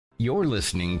You're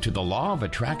listening to the Law of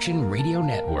Attraction Radio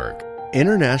Network.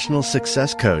 International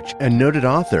success coach and noted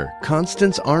author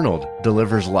Constance Arnold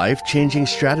delivers life-changing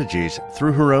strategies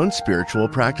through her own spiritual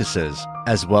practices,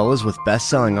 as well as with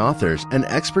best-selling authors and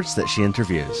experts that she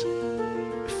interviews.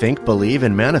 Think, Believe,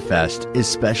 and Manifest is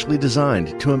specially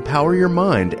designed to empower your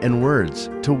mind and words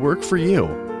to work for you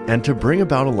and to bring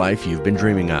about a life you've been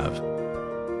dreaming of.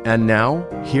 And now,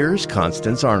 here's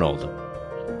Constance Arnold.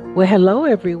 Well, hello,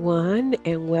 everyone,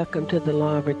 and welcome to the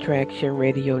Law of Attraction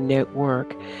Radio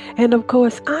Network. And of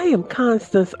course, I am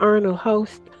Constance Arnold,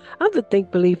 host of the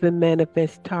Think, Believe, and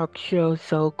Manifest talk show.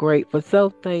 So grateful, so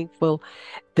thankful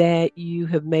that you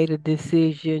have made a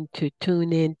decision to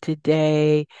tune in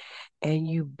today. And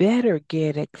you better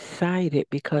get excited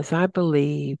because I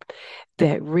believe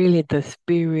that really the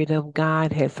Spirit of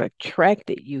God has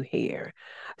attracted you here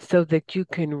so that you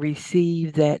can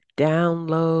receive that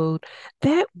download,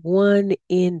 that one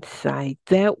insight,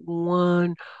 that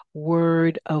one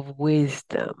word of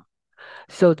wisdom,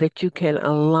 so that you can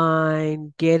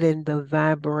align, get in the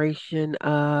vibration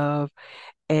of,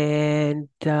 and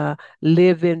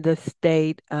live in the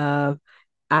state of,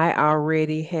 I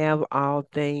already have all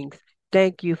things.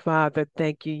 Thank you, Father.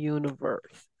 Thank you,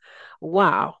 universe.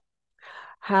 Wow.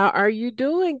 How are you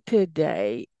doing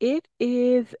today? It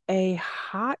is a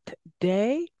hot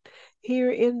day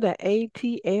here in the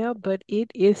ATL, but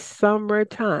it is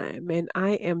summertime and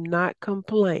I am not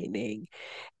complaining.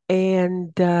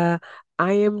 And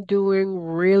I am doing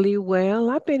really well.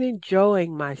 I've been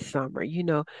enjoying my summer,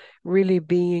 really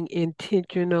being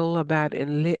intentional about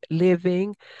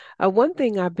living. One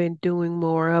thing I've been doing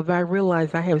more of, I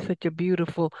realize I have such a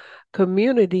beautiful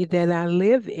community that I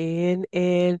live in,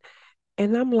 and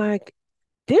I'm like,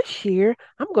 this year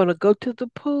I'm going to go to the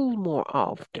pool more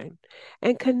often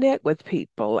and connect with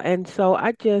people. And so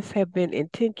I just have been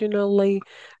intentionally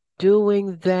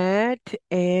doing that,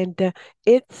 and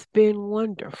it's been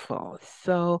wonderful.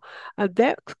 So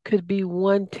that could be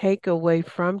one takeaway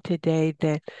from today,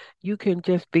 that you can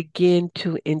just begin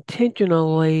to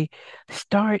intentionally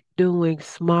start doing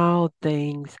small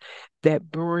things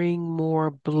that bring more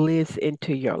bliss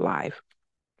into your life.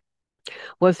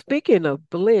 Well, speaking of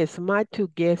bliss, my two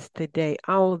guests today,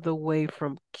 all the way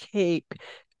from Cape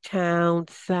Town,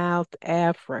 South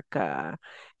Africa,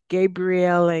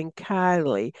 Gabrielle and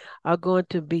Kylie, are going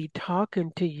to be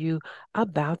talking to you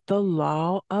about the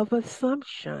law of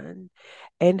assumption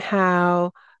and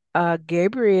how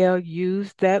Gabrielle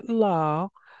used that law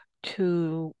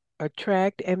to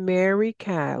attract and marry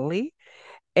Kylie.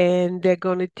 And they're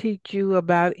going to teach you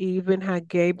about even how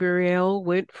Gabrielle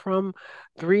went from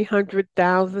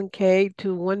 300,000 K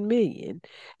to 1 million.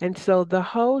 And so the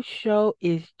whole show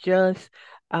is just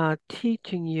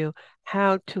teaching you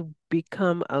how to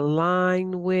become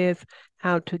aligned with,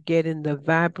 how to get in the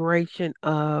vibration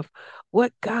of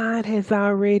what God has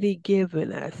already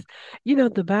given us.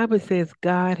 The Bible says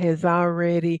God has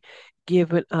already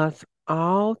given us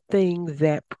all things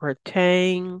that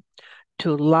pertain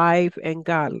to life and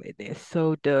godliness.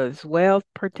 So, does wealth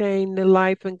pertain to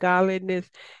life and godliness?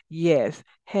 Yes.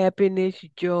 Happiness,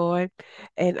 joy.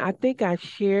 And I think I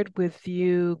shared with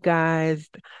you guys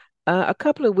a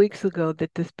couple of weeks ago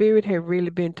that the Spirit had really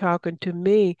been talking to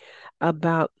me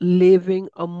about living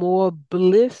a more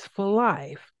blissful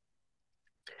life.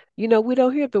 We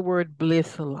don't hear the word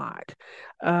bliss a lot.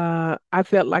 I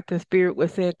felt like the Spirit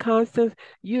was saying, Constance,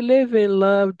 you live in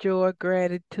love, joy,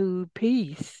 gratitude,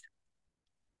 peace.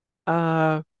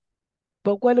 Uh,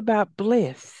 but what about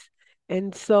bliss?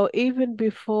 And so even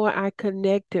before I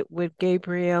connected with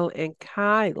Gabrielle and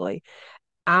Kylie,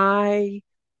 I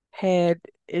had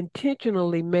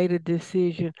intentionally made a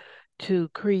decision to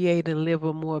create and live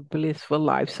a more blissful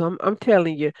life. So I'm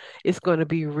telling you, it's going to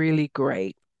be really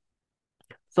great.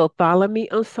 So follow me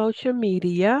on social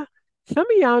media. Some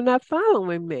of y'all not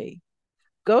following me.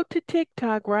 Go to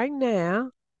TikTok right now.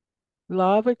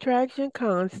 Law of Attraction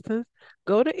Constance.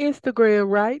 Go to Instagram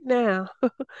right now.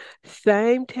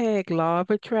 Same tag, Law of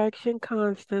Attraction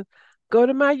Constance. Go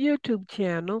to my YouTube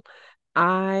channel.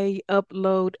 I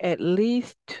upload at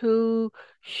least two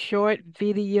short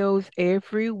videos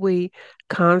every week.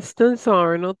 Constance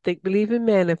Arnold, Think, Believe, and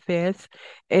Manifest.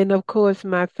 And of course,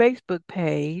 my Facebook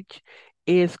page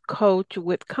is Coach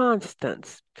with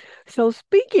Constance. So,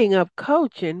 speaking of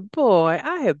coaching, boy,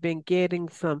 I have been getting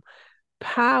some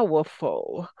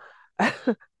powerful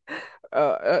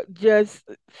just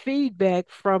feedback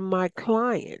from my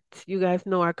clients. You guys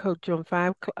know I coach on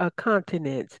five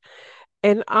continents,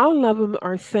 and all of them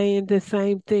are saying the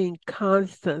same thing.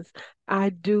 Constance, I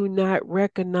do not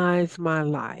recognize my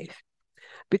life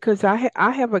because I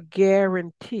have a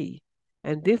guarantee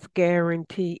And this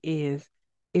guarantee is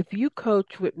if you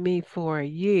coach with me for a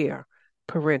year,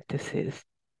 parenthesis,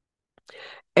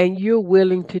 and you're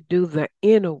willing to do the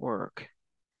inner work,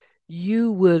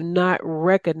 you will not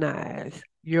recognize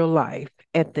your life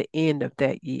at the end of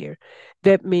that year.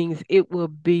 That means it will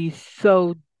be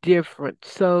so different,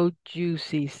 so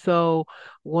juicy, so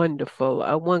wonderful.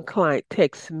 One client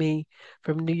texts me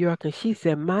from New York and she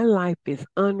said, my life is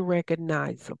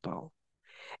unrecognizable.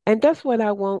 And that's what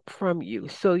I want from you.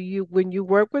 So when you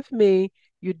work with me,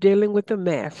 you're dealing with a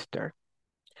master,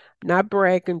 not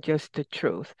bragging, just the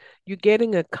truth. You're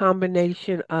getting a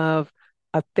combination of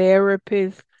a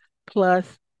therapist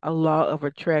plus a law of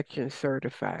attraction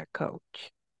certified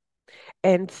coach.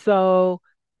 And so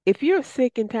if you're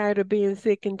sick and tired of being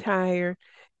sick and tired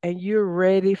and you're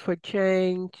ready for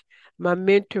change, my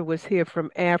mentor was here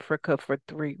from Africa for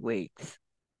 3 weeks.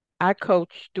 I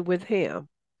coached with him.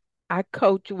 I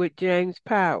coach with James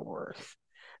Powers.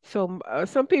 So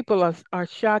some people are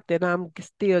shocked that I'm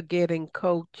still getting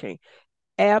coaching.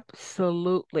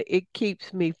 Absolutely. It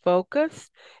keeps me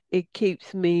focused. It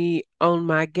keeps me on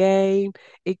my game.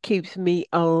 It keeps me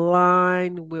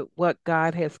aligned with what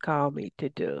God has called me to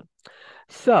do.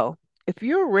 So, if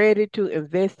you're ready to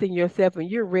invest in yourself and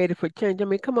you're ready for change, I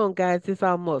mean, come on, guys, it's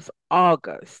almost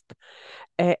August.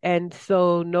 And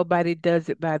so nobody does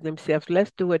it by themselves.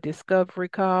 Let's do a discovery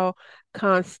call.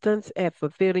 Constance at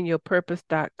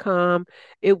fulfillingyourpurpose.com.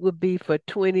 It will be for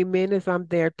 20 minutes. I'm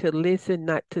there to listen,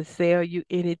 not to sell you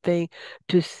anything,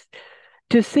 to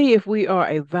to see if we are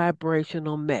a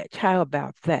vibrational match. How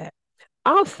about that?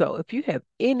 Also, if you have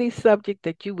any subject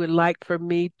that you would like for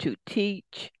me to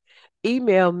teach,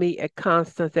 email me at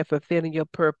Constance at Fulfilling Your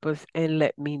Purpose and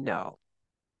let me know.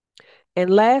 And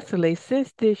lastly,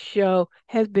 since this show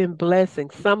has been blessing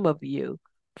some of you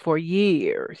for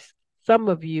years, some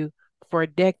of you for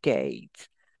decades,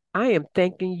 I am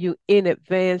thanking you in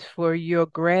advance for your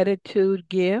gratitude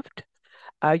gift.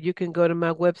 You can go to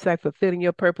my website,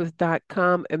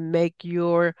 fulfillingyourpurpose.com, and make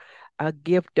your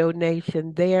gift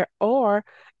donation there, or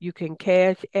you can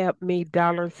cash app me,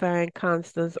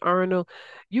 $Constance Arnold.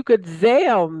 You could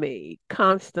Zelle me,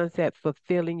 Constance at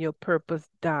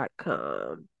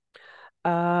fulfillingyourpurpose.com.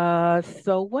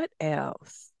 So what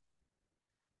else?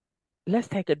 Let's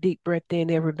take a deep breath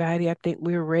in, everybody. I think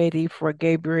we're ready for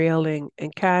Gabrielle and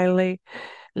Kylie.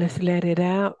 Let's let it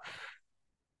out.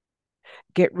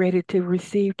 Get ready to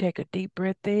receive. Take a deep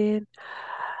breath in.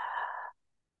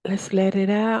 Let's let it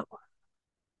out.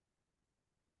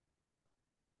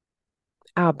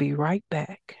 I'll be right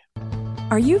back.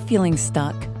 Are you feeling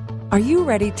stuck? Are you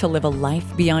ready to live a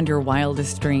life beyond your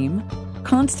wildest dream?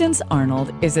 Constance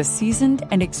Arnold is a seasoned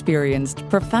and experienced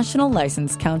professional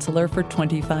licensed counselor for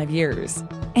 25 years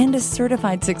and a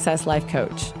certified success life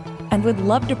coach, and would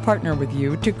love to partner with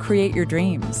you to create your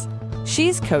dreams.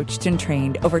 She's coached and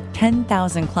trained over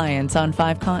 10,000 clients on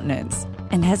 5 continents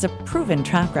and has a proven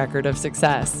track record of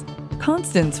success.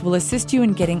 Constance will assist you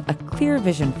in getting a clear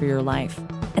vision for your life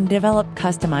and develop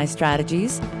customized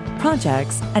strategies,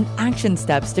 projects, and action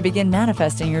steps to begin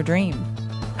manifesting your dream.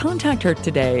 Contact her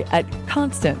today at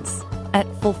Constance at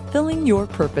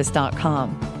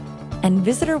fulfillingyourpurpose.com and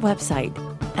visit her website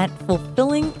at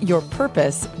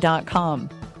fulfillingyourpurpose.com.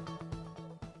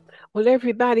 Well,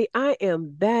 everybody, I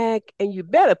am back, and you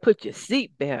better put your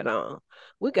seatbelt on.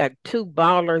 We got 2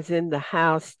 ballers in the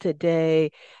house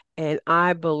today, and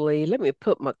I believe, let me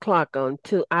put my clock on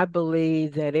too. I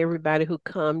believe that everybody who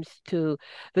comes to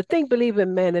the Think, Believe,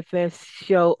 and Manifest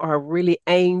show are really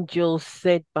angels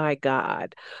sent by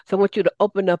God. So I want you to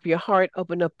open up your heart,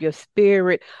 open up your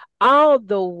spirit, all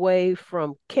the way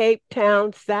from Cape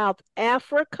Town, South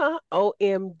Africa.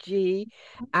 OMG.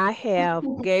 I have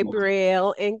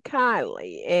Gabrielle and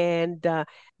Kylie, and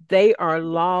they are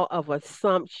law of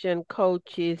assumption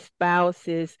coaches,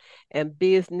 spouses, and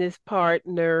business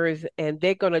partners. And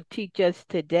they're going to teach us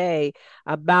today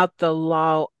about the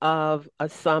law of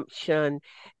assumption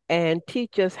and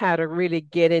teach us how to really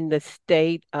get in the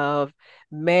state of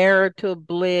marital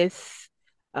bliss,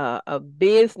 a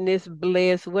business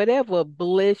bliss, whatever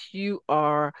bliss you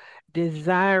are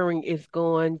desiring is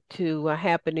going to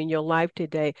happen in your life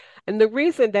today. And the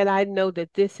reason that I know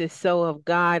that this is so of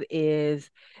God is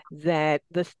that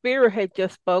the Spirit had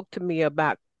just spoke to me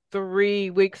about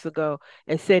 3 weeks ago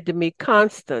and said to me,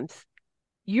 Constance,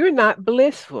 you're not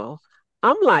blissful.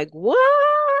 I'm like, what?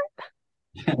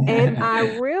 And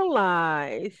I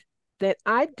realized that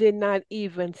I did not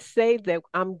even say that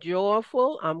I'm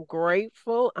joyful, I'm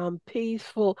grateful, I'm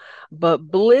peaceful, but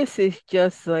bliss is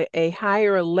just a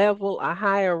higher level, a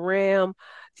higher realm.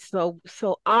 So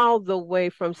all the way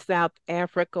from South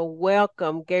Africa,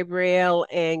 welcome, Gabrielle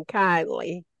and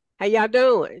Kylie. How y'all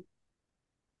doing?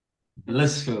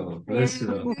 Blissful,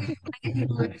 blissful.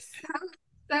 We're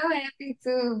so happy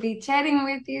to be chatting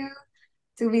with you,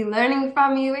 to be learning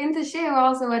from you, and to share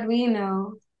also what we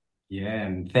know. Yeah,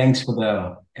 and thanks for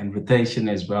the invitation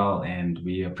as well. And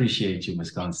we appreciate you,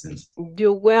 Miss Constance.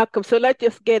 You're welcome. So let's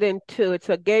just get into it.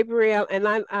 So Gabrielle, and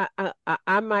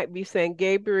I might be saying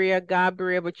Gabrielle,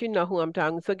 but you know who I'm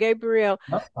talking. So Gabrielle,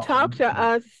 No talk problem. to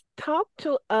us, talk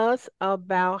to us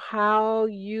about how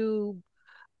you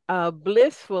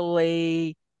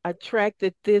blissfully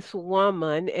attracted this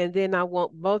woman, and then I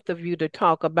want both of you to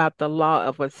talk about the law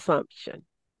of assumption.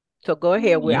 So go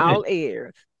ahead, we're Yeah, all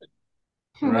ears.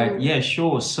 right. Yeah,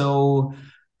 sure. So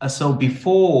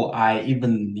before I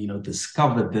even,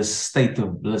 discovered this state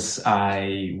of bliss,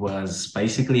 I was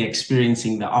basically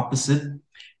experiencing the opposite.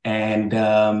 And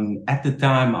at the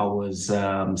time, I was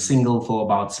single for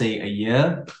about, say, a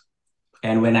year.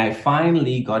 And when I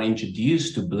finally got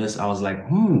introduced to Bliss, I was like,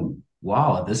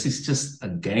 wow, this is just a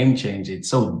game changer. It's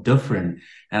so different.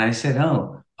 And I said,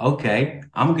 oh, okay,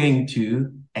 I'm going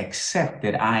to accept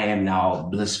that I am now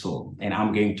blissful and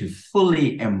I'm going to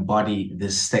fully embody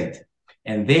this state.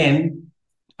 And then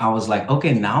I was like,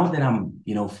 okay, now that I'm,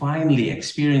 finally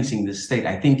experiencing this state,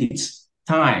 I think it's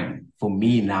time for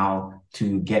me now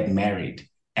to get married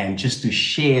and just to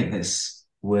share this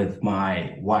with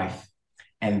my wife.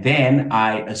 And then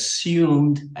I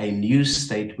assumed a new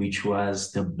state, which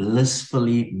was the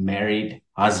blissfully married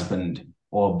husband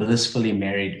or blissfully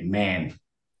married man.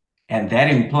 And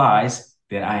that implies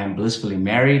that I am blissfully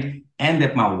married and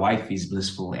that my wife is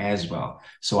blissful as well.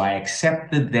 So I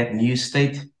accepted that new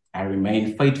state. I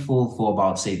remained faithful for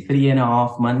about, say,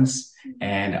 3.5 months.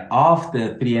 And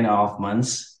after 3.5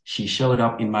 months, she showed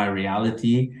up in my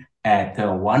reality at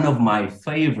one of my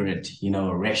favorite,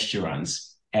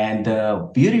 restaurants. And the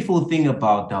beautiful thing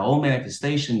about the whole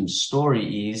manifestation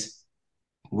story is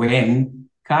when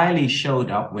Kylie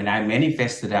showed up, when I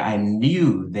manifested her, I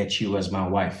knew that she was my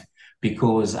wife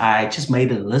because I just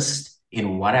made a list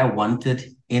in what I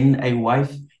wanted in a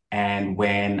wife. And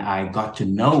when I got to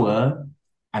know her,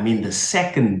 the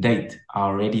second date, I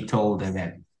already told her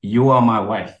that you are my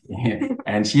wife.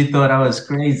 And she thought I was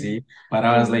crazy, but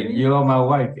I was like, you are my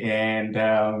wife. And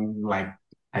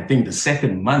I think the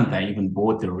second month I even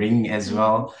bought the ring as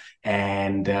well.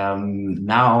 And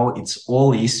now it's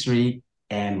all history.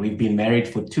 And we've been married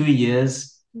for 2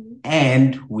 years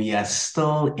and we are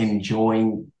still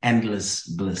enjoying endless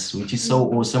bliss, which is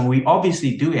so awesome. We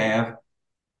obviously do have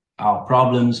our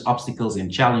problems, obstacles,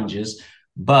 and challenges,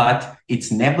 but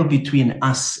it's never between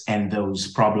us and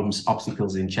those problems,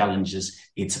 obstacles, and challenges.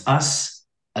 It's us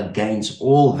against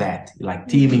all that, like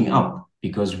teaming up,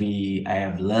 because we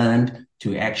have learned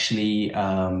to actually,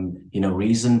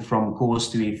 reason from cause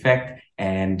to effect.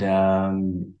 And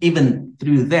even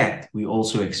through that, we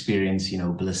also experience,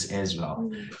 bliss as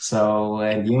well. So,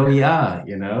 and here we are,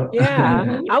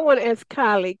 Yeah, I want to ask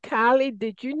Kylie. Kylie,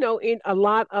 did you know a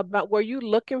lot about, were you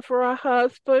looking for a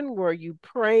husband? Were you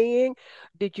praying?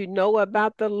 Did you know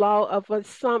about the law of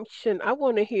assumption? I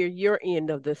want to hear your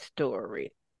end of the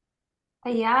story.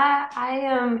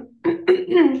 Yeah,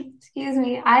 excuse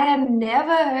me, I had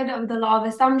never heard of the law of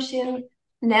assumption,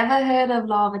 never heard of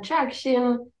law of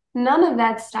attraction, none of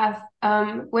that stuff.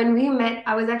 When we met,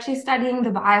 I was actually studying the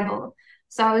Bible.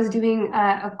 So I was doing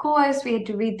a course. We had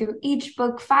to read through each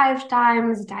book 5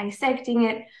 times, dissecting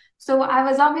it. So I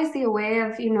was obviously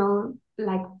aware of,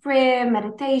 like prayer,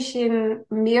 meditation,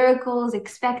 miracles,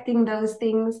 expecting those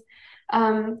things.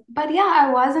 But yeah,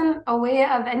 I wasn't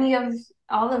aware of any of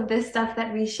all of this stuff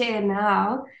that we share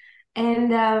now.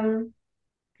 And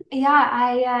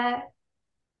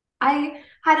I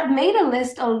had made a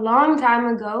list a long time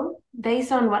ago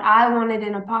based on what I wanted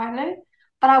in a partner,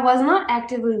 but I was not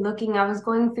actively looking. I was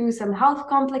going through some health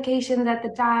complications at the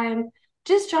time,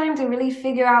 just trying to really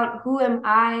figure out who am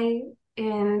I.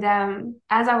 And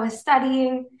as I was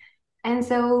studying, and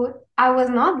so I was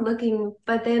not looking,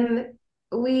 but then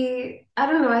I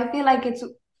don't know, I feel like it's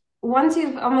once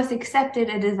you've almost accepted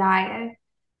a desire,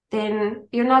 then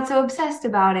you're not so obsessed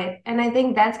about it. And I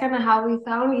think that's kind of how we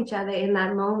found each other in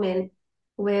that moment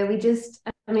where we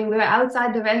were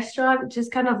outside the restaurant,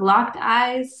 just kind of locked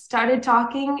eyes, started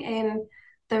talking, and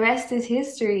the rest is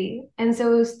history. And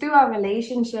so it was through our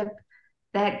relationship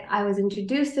that I was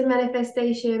introduced to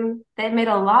manifestation. That made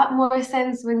a lot more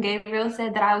sense when Gabriel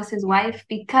said that I was his wife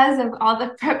because of all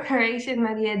the preparation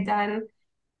that he had done.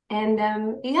 And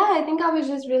I think I was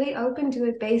just really open to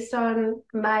it based on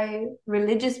my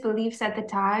religious beliefs at the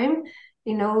time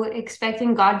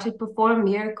expecting God to perform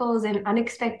miracles and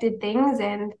unexpected things.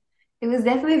 And it was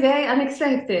definitely very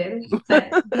unexpected,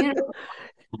 but beautiful.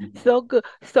 So good.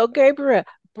 So, Gabriel,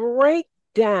 break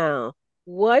down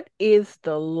what is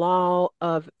the law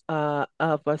of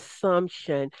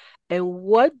assumption, and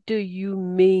what do you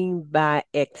mean by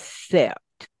accept?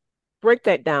 Break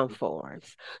that down for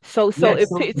us. So Yes,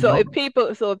 if so,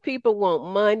 if people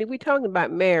want money, we're talking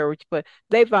about marriage, but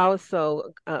they've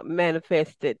also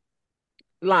manifested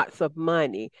lots of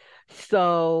money.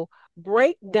 So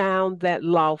break down that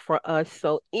law for us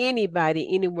so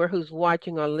anybody anywhere who's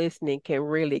watching or listening can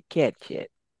really catch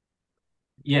it.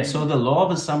 yeah, so the law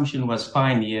of assumption was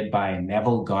pioneered by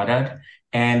Neville Goddard,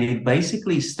 and it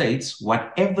basically states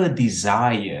whatever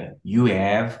desire you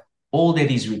have, all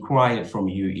that is required from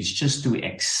you is just to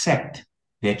accept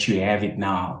that you have it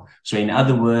now. So, in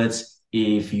other words,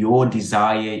 if your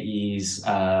desire is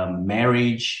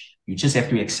marriage, you just have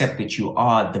to accept that you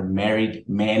are the married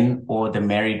man or the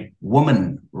married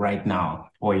woman right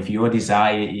now. Or if your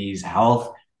desire is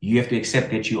health, you have to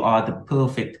accept that you are the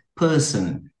perfect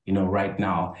person, right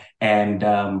now. And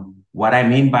what I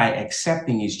mean by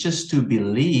accepting is just to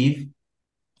believe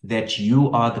that you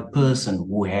are the person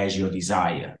who has your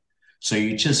desire. So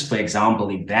you just, for example,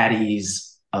 if that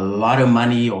is a lot of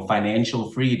money or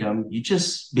financial freedom, you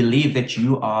just believe that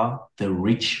you are the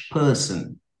rich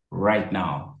person right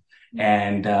now.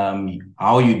 And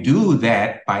how you do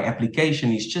that by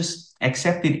application is just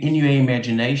accept it in your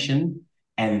imagination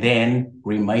and then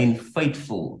remain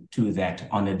faithful to that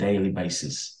on a daily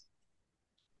basis.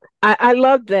 I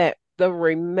love that, the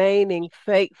remaining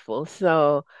faithful.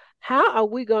 So, how are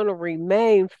we going to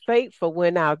remain faithful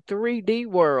when our 3D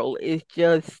world is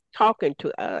just talking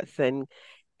to us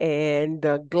and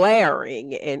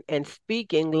glaring and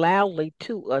speaking loudly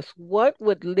to us? What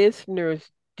would listeners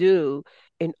do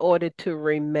in order to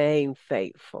remain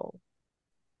faithful?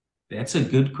 That's a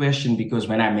good question because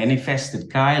when I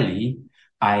manifested Kylie,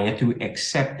 I had to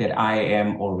accept that I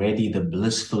am already the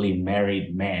blissfully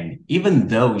married man, even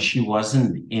though she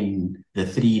wasn't in the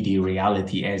 3D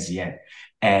reality as yet.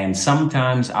 And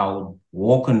sometimes I would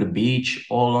walk on the beach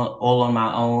all on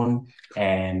my own.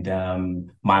 And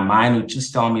my mind would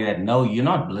just tell me that, no, you're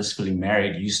not blissfully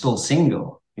married. You're still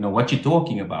single. You know, what you're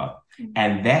talking about.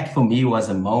 And that for me was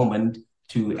a moment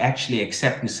to actually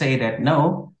accept and say that,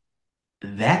 no,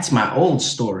 that's my old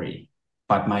story.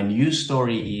 But my new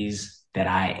story is that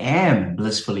I am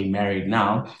blissfully married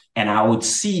now. And I would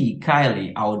see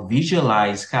Kylie, I would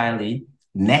visualize Kylie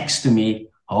next to me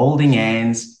holding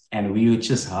hands, and we would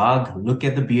just hug, look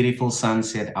at the beautiful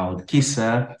sunset. I would kiss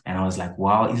her, and I was like,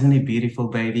 wow, isn't it beautiful,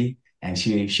 baby? And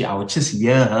I would just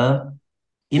hear her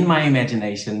in my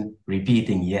imagination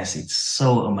repeating, yes, it's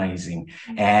so amazing.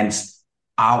 And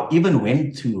I even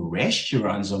went to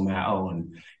restaurants on my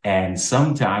own. And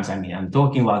sometimes, I mean, I'm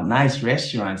talking about nice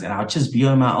restaurants, and I'll just be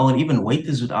on my own. Even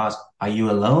waiters would ask, are you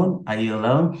alone? Are you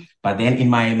alone? But then in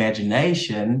my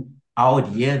imagination, I would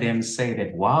hear them say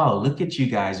that, wow, look at you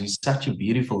guys. You're such a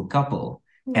beautiful couple.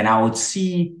 And I would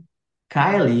see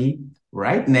Kylie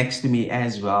right next to me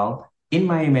as well in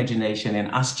my imagination,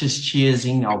 and us just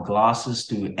cheersing our glasses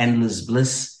to endless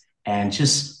bliss and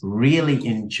just really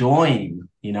enjoying,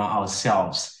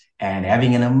 ourselves and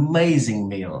having an amazing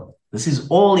meal. This is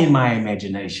all in my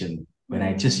imagination when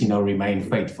I just, remain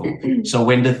faithful. So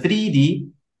when the 3D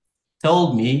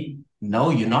told me, no,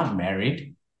 you're not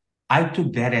married, I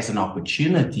took that as an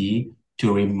opportunity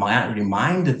to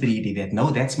remind the 3D that, no,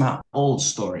 that's my old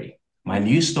story. My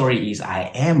new story is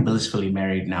I am blissfully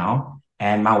married now,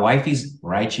 and my wife is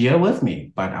right here with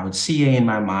me, but I would see her in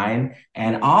my mind.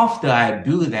 And after I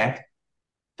do that,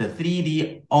 the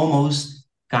 3D almost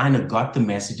kind of got the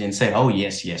message and said, oh,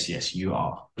 yes, yes, yes, you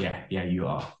are. Yeah, yeah, you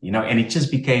are. And it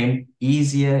just became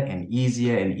easier and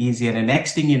easier and easier. And the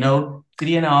next thing you know,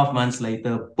 3.5 months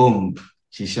later, boom,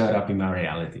 she showed up in my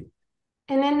reality.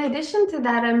 And in addition to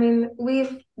that, I mean,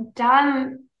 we've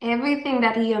done everything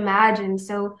that he imagined.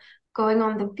 So going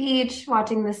on the beach,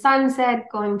 watching the sunset,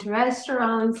 going to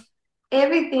restaurants,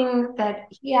 everything that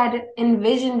he had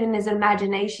envisioned in his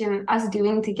imagination, us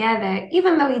doing together,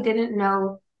 even though he didn't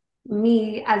know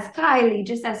me as Kylie,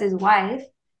 just as his wife,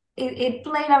 it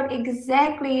played out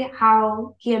exactly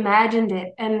how he imagined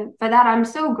it. And for that, I'm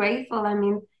so grateful. I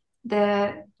mean,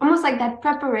 the almost like that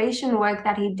preparation work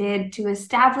that he did to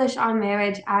establish our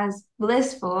marriage as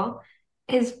blissful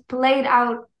is played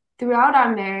out throughout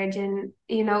our marriage. And,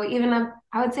 even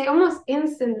I would say almost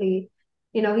instantly,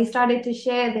 he started to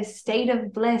share this state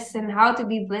of bliss and how to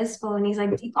be blissful. And he's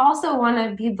like, do you also want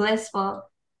to be blissful?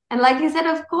 And like you said,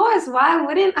 of course, why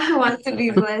wouldn't I want to be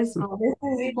blissful? This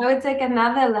is, it's like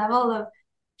another level of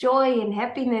joy and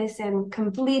happiness and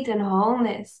complete and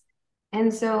wholeness.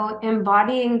 And so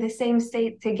embodying the same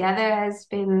state together has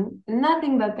been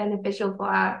nothing but beneficial for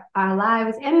our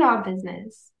lives and our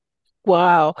business.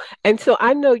 Wow. And so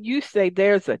I know you say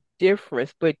there's a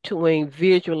difference between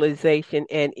visualization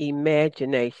and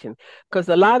imagination because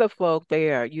a lot of folk,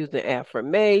 they are using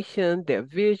affirmation, they're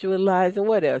visualizing,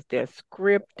 what else? They're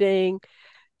scripting.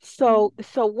 So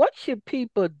what should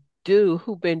people do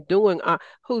who've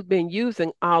been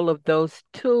using all of those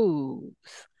tools,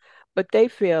 but they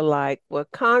feel like, well,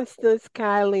 Constance,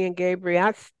 Kylie, and Gabriel,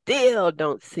 I still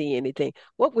don't see anything.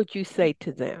 What would you say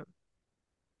to them?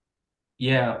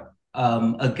 Yeah.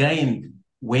 Again,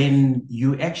 when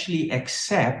you actually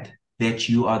accept that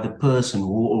you are the person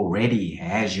who already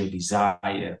has your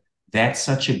desire, that's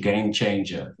such a game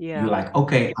changer. You're Yeah. like,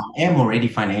 okay, I am already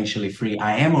financially free.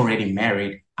 I am already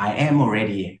married. I am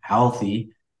already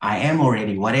healthy. I am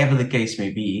already whatever the case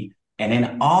may be. And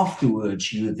then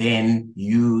afterwards, you then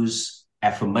use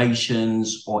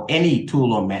affirmations or any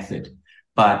tool or method.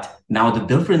 But now the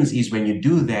difference is when you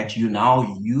do that, you're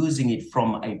now using it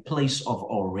from a place of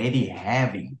already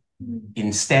having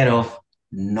instead of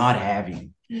not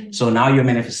having. So now your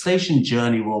manifestation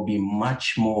journey will be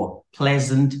much more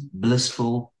pleasant,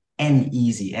 blissful, and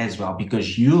easy as well,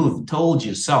 because you've told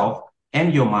yourself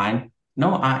and your mind,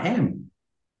 no, I am,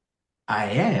 I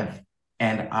have,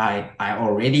 and I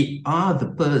already are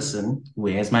the person who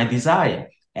has my desire.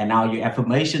 And now your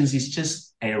affirmations is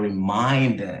just a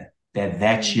reminder that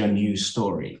that's your new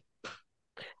story.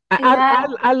 Yeah,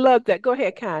 I love that. Go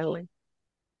ahead, Kylie.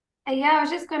 yeah, I was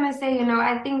just gonna say,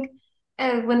 I think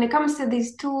when it comes to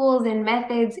these tools and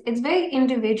methods, it's very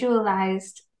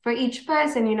individualized for each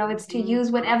person. It's to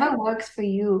use whatever works for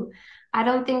you. I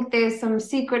don't think there's some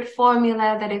secret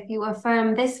formula that if you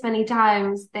affirm this many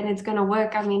times, then it's gonna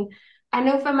work. I mean, I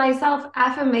know for myself,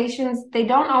 affirmations, they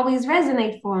don't always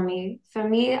resonate for me. For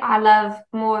me, I love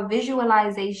more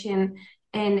visualization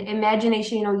and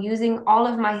imagination, using all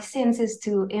of my senses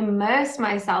to immerse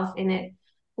myself in it.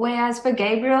 Whereas for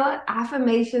Gabriel,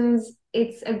 affirmations,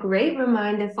 it's a great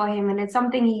reminder for him and it's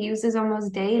something he uses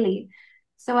almost daily.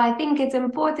 So I think it's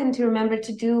important to remember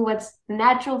to do what's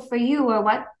natural for you or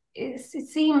what it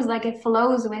seems like it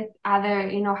flows with either,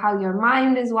 how your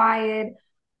mind is wired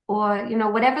or,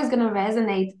 whatever's going to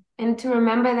resonate. And to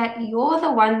remember that you're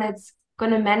the one that's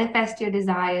going to manifest your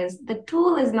desires. The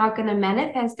tool is not going to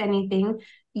manifest anything.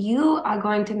 You are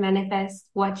going to manifest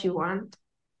what you want.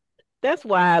 That's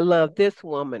why I love this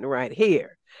woman right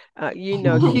here.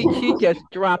 She just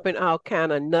dropping all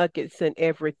kind of nuggets and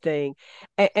everything,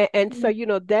 and so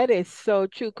that is so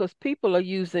true because people are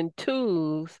using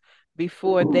tools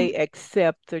before they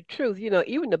accept the truth.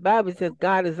 Even the Bible says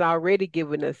God has already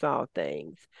given us all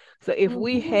things. So if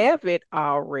we Mhm. have it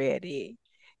already,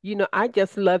 I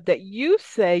just love that you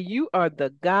say you are the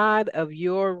God of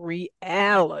your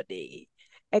reality.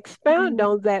 Expound Mhm.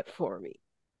 on that for me.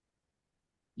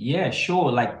 Yeah,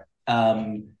 sure. Like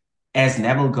as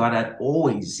Neville Goddard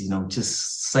always,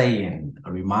 just say and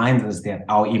remind us that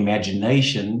our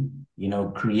imagination,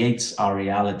 creates our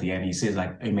reality. And he says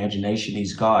like imagination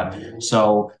is God.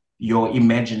 So your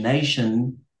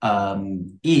imagination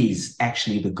is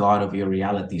actually the God of your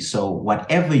reality. So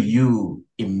whatever you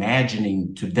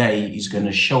imagining today is going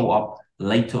to show up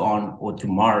later on or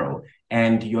tomorrow.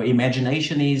 And your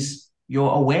imagination is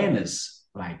your awareness,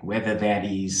 like whether that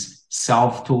is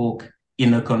self-talk,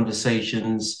 inner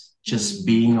conversations, just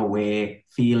being aware,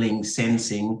 feeling,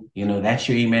 sensing, that's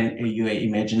your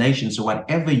imagination. So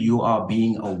whatever you are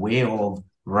being aware of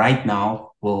right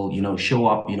now will, show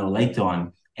up, later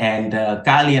on. And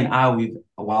Kylie and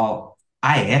well,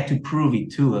 I had to prove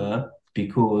it to her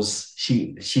because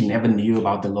she never knew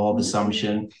about the law of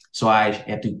assumption. So I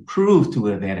had to prove to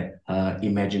her that her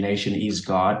imagination is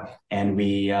God. And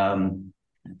we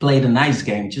played a nice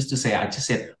game just to say, I just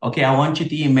said, okay, I want you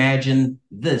to imagine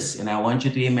this, and I want you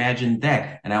to imagine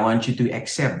that, and I want you to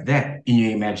accept that in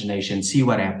your imagination, see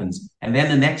what happens. And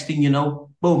then the next thing you know,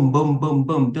 boom, boom, boom,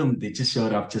 boom, boom, they just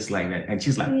showed up just like that. And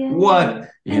she's like, Yeah. what?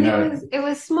 And it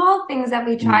was small things that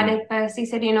we tried at first. He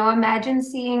said, imagine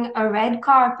seeing a red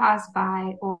car pass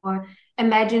by, or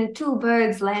imagine two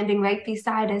birds landing right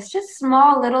beside us, just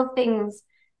small little things.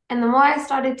 And the more I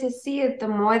started to see it, the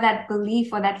more that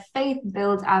belief or that faith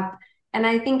builds up. And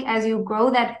I think as you grow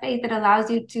that faith, it allows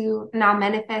you to now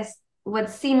manifest what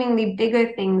seemingly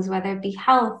bigger things, whether it be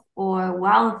health or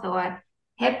wealth or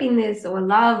happiness or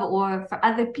love or for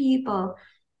other people.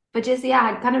 But just,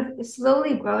 yeah, kind of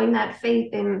slowly growing that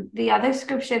faith. In the other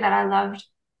scripture that I loved,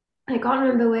 I can't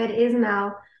remember where it is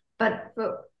now, but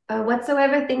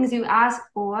whatsoever things you ask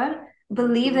for,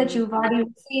 believe that you've already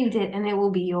received it and it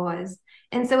will be yours.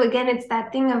 And so again, it's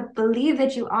that thing of believe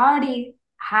that you already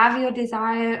have your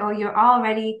desire, or you're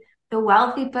already the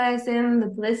wealthy person, the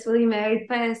blissfully married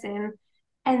person.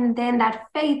 And then that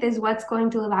faith is what's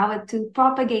going to allow it to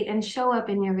propagate and show up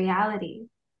in your reality.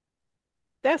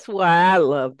 That's why I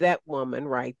love that woman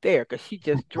right there, because she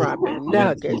just dropping Yes,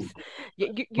 nuggets.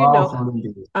 You know, powerful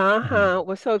indeed. uh-huh.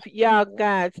 Well, so if y'all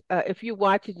guys, if you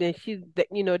watching this,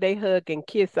 they hug and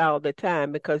kiss all the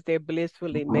time because they're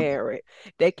blissfully married.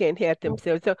 They can't help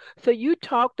themselves. So you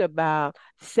talked about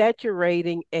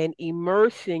saturating and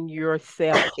immersing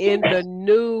yourself in the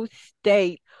new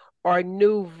state or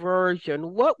new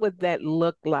version. What would that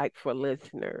look like for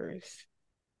listeners?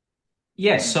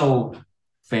 Yes. So,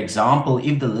 for example,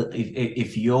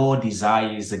 if your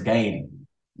desire is again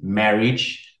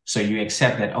marriage, so you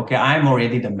accept that, okay, I'm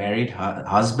already the married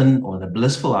husband, or the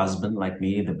blissful husband, like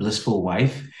me, the blissful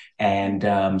wife.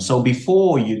 And so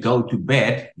before you go to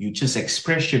bed, you just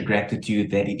express your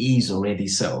gratitude that it is already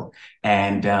so.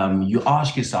 And you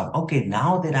ask yourself, okay,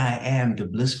 now that I am the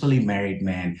blissfully married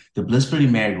man, the blissfully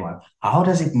married wife, how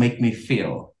does it make me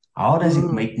feel? How does it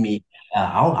make me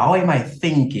how am I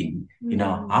thinking?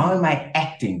 How am I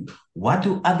acting? What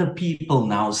do other people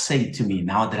now say to me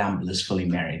now that I'm blissfully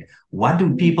married? What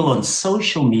do people on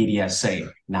social media say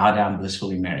now that I'm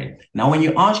blissfully married? Now, when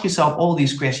you ask yourself all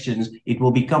these questions, it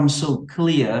will become so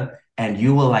clear, and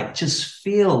you will like just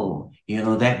feel,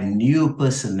 that new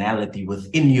personality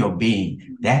within your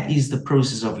being. That is the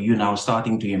process of you now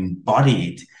starting to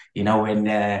embody it,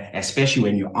 especially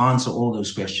when you answer all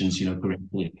those questions,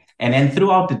 correctly. And then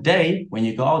throughout the day, when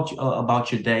you go out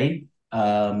about your day,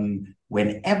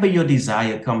 whenever your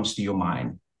desire comes to your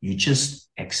mind, you just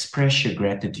express your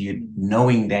gratitude,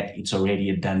 knowing that it's already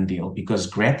a done deal, because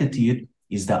gratitude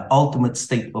is the ultimate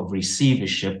state of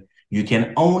receivership. You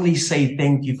can only say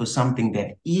thank you for something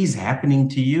that is happening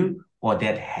to you or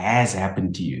that has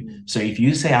happened to you. So if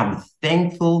you say, I'm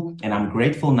thankful and I'm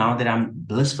grateful now that I'm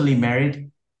blissfully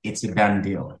married, it's a done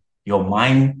deal. Your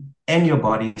mind and your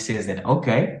body says that,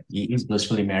 okay, he is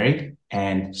blissfully married,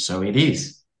 and so it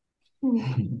is.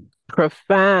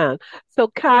 Profound. So,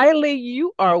 Kylie,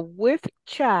 you are with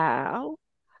child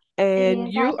and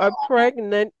Yes, you are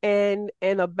pregnant and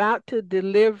about to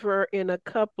deliver in a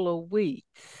couple of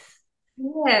weeks.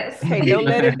 yes. Hey,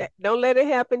 don't let it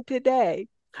happen today.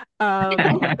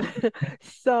 Um,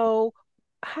 so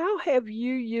how have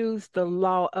you used the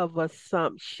law of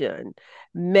assumption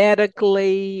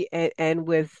medically and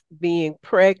with being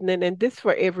pregnant? And this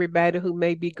for everybody who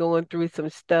may be going through some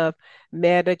stuff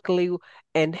medically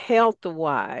and health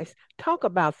wise. Talk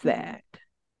about that.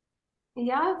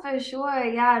 Yeah, for sure.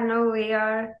 Yeah, no, we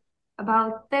are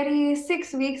about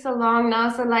 36 weeks along now.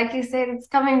 So, like you said, it's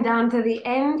coming down to the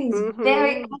end. He's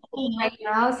very Mm-hmm. active right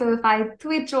now. So, if I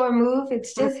twitch or move,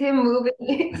 it's just him moving.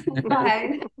 It's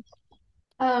fine.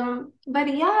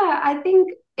 But yeah, I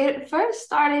think it first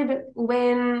started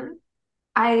when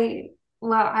I,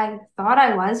 I thought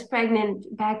I was pregnant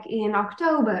back in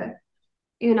October.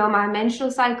 My menstrual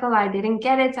cycle, I didn't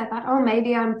get it. So I thought, oh,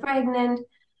 maybe I'm pregnant.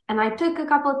 And I took a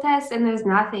couple tests and there's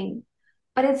nothing.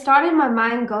 But it started my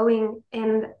mind going,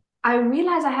 and I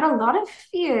realized I had a lot of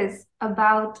fears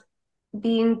about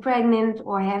being pregnant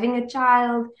or having a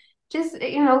child, just,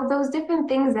 those different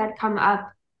things that come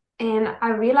up. And I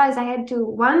realized I had to,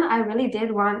 one, I really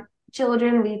did want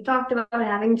children. We talked about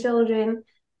having children.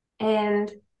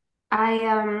 And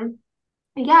I,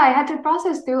 yeah, I had to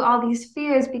process through all these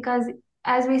fears because,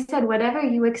 as we said, whatever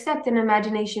you accept in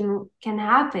imagination can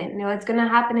happen. It's going to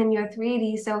happen in your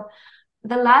 3D. So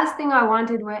the last thing I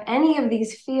wanted were any of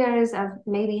these fears of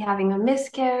maybe having a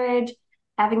miscarriage,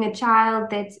 having a child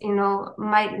that's,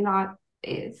 might not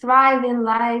thrive in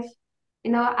life.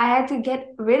 I had to get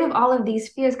rid of all of these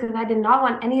fears because I did not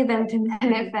want any of them to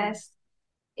manifest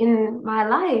in my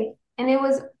life.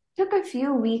 And took a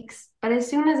few weeks, but as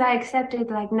soon as I accepted,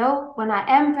 like, no, when I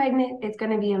am pregnant, it's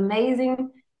going to be amazing.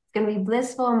 It's going to be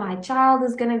blissful. My child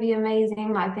is going to be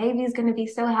amazing. My baby is going to be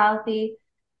so healthy.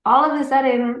 All of a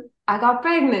sudden, I got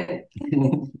pregnant.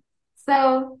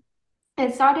 So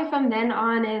it started from then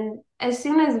on. And as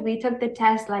soon as we took the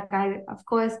test, like I, of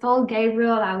course, told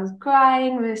Gabriel, I was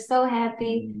crying. We were so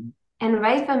happy. And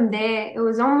right from there, it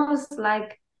was almost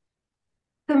like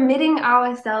committing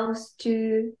ourselves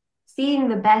to seeing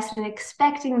the best and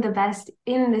expecting the best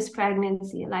in this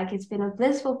pregnancy. Like, it's been a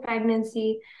blissful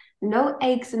pregnancy, no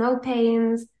aches, no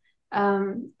pains.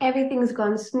 Everything's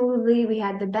gone smoothly. We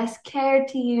had the best care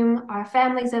team. Our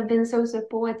families have been so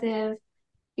supportive.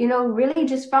 Really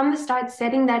just from the start,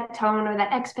 setting that tone or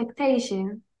that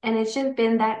expectation. And it's just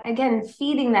been that, again,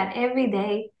 feeding that every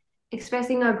day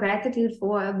expressing our gratitude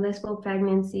for a blissful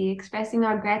pregnancy, expressing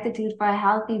our gratitude for a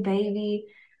healthy baby,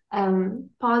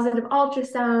 positive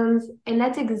ultrasounds. And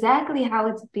that's exactly how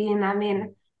it's been. I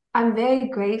mean, I'm very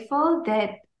grateful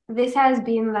that this has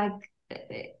been like,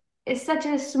 it's such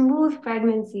a smooth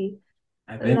pregnancy.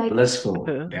 I think Like blissful,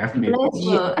 definitely.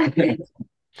 blissful.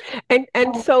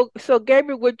 And so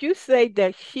Gabriel, would you say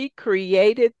that she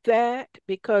created that?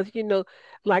 Because,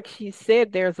 like she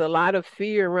said, there's a lot of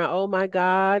fear around, oh my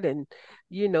God, and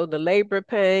the labor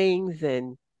pains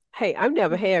and hey, I've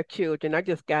never had children. I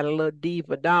just got a little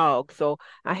diva dog, so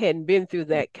I hadn't been through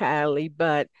that, Kylie.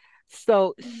 But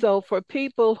so for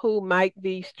people who might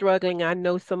be struggling, I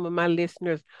know some of my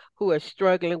listeners who are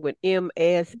struggling with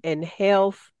MS and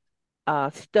health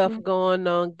stuff going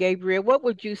on. Gabriel, what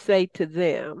would you say to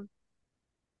them?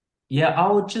 Yeah,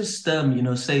 I would just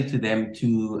say to them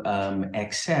to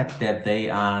accept that they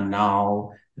are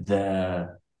now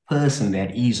the person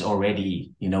that is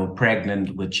already,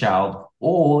 pregnant with child,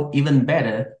 or even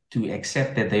better, to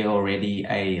accept that they're already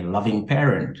a loving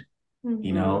parent,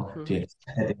 to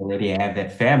accept that they already have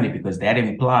that family, because that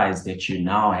implies that you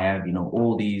now have,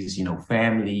 all these,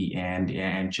 family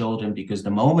and children, because the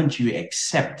moment you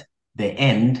accept the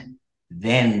end,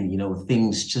 then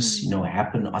things just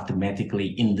happen automatically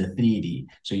in the 3D.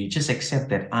 So you just accept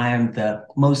that I am the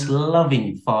most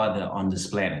loving father on this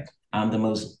planet. I'm the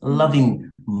most loving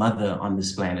mother on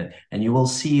this planet. And you will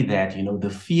see that the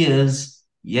fears,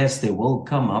 yes, they will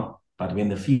come up, but when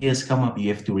the fears come up,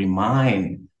 you have to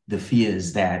remind the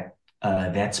fears that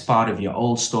that's part of your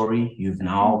old story. You've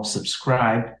now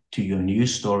subscribed to your new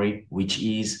story, which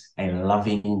is a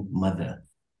loving mother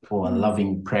or a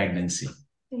loving pregnancy.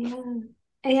 Yeah.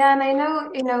 Yeah, and I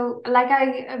know, like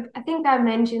I think I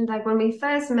mentioned, like when we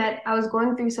first met, I was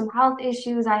going through some health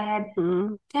issues. I had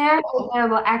Mhm.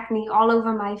 terrible acne all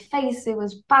over my face. It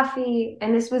was puffy,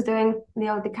 and this was during,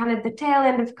 the kind of the tail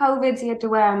end of COVID, so you had to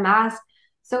wear a mask.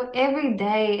 So every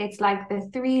day, it's like the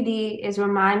 3D is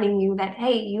reminding you that,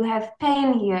 hey, you have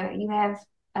pain here. You have,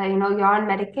 you're on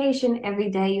medication every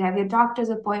day. You have your doctor's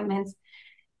appointments.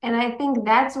 And I think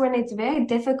that's when it's very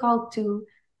difficult to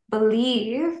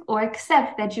believe or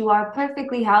accept that you are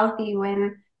perfectly healthy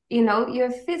when,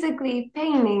 you're physically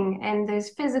paining and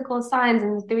there's physical signs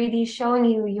in the 3D showing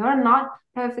you you're not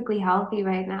perfectly healthy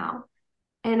right now.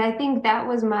 And I think that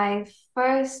was my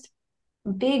first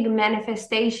big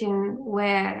manifestation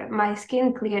where my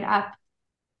skin cleared up.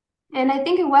 And I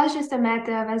think it was just a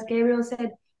matter of, as Gabriel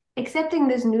said, accepting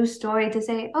this new story to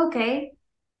say, okay,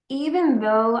 even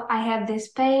though I have this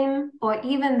pain, or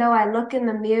even though I look in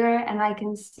the mirror and I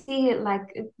can see it like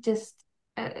just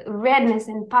redness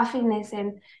and puffiness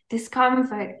and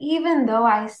discomfort, even though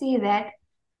I see that,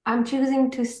 I'm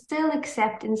choosing to still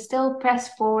accept and still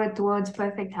press forward towards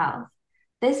perfect health.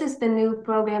 This is the new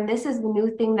program. This is the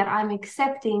new thing that I'm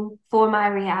accepting for my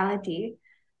reality.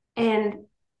 And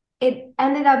it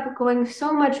ended up going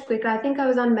so much quicker. I think I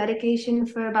was on medication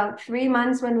for about 3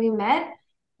 months when we met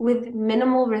with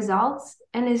minimal results.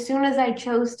 And as soon as I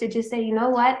chose to just say, you know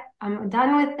what, I'm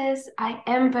done with this, I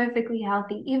am perfectly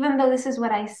healthy. Even though this is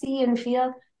what I see and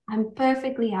feel, I'm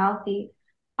perfectly healthy.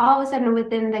 All of a sudden,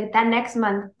 within that next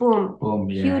month, boom,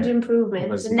 huge improvement.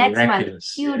 The next month,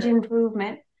 huge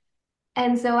improvement.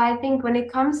 And so I think when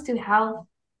it comes to health,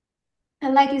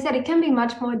 and like you said, it can be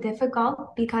much more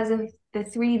difficult because of the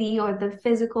 3D or the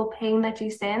physical pain that you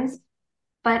sense.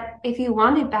 But if you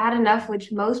want it bad enough,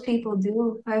 which most people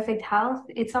do, perfect health,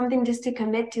 it's something just to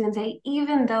commit to and say,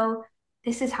 even though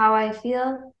this is how I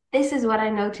feel, this is what I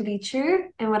know to be true.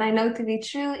 And what I know to be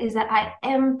true is that I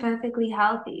am perfectly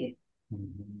healthy.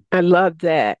 I love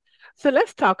that. So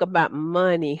let's talk about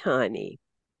money, honey.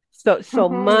 So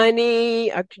Mm-hmm.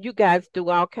 money, you guys do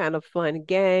all kind of fun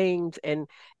games, and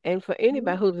for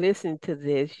anybody who listens to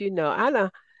this,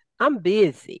 I'm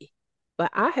busy,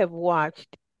 but I have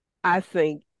watched, I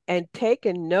think, and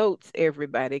taken notes,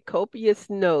 everybody, copious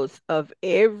notes of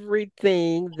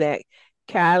everything that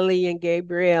Kylie and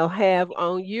Gabrielle have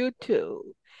on YouTube.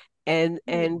 And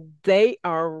they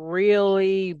are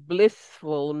really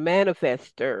blissful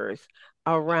manifestors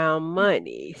around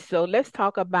money. So let's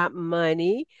talk about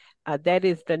money. That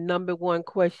is the number one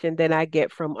question that I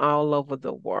get from all over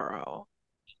the world.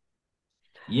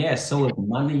 Yeah, so with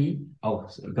money,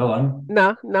 go on.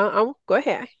 No, no, go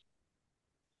ahead.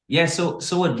 Yeah, so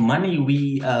with money,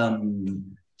 we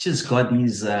just got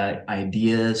these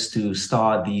ideas to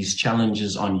start these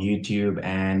challenges on YouTube.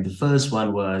 And the first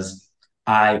one was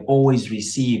I always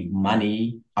receive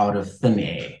money out of thin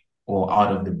air or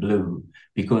out of the blue,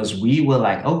 because we were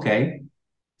like, okay,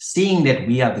 seeing that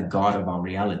we are the God of our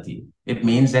reality, It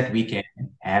means that we can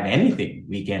have anything,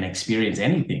 we can experience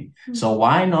anything. So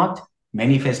why not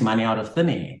manifest money out of thin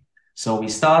air? So we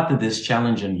started this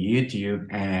challenge on YouTube,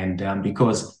 and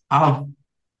because I've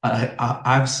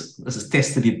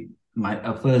tested it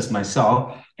first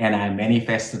myself, and I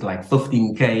manifested like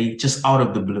 15K just out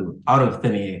of the blue, out of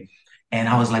thin air. And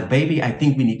I was like, baby, I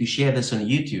think we need to share this on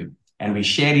YouTube. And we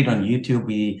shared it on YouTube.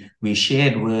 We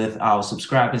shared with our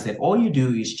subscribers that all you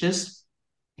do is just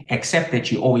accept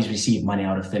that you always receive money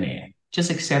out of thin air.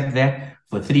 Just accept that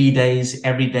for 3 days,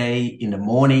 every day in the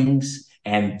mornings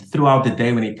and throughout the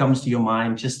day. When it comes to your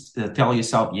mind, just tell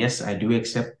yourself, yes, I do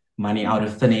accept money out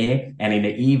of thin air. And in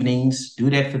the evenings, do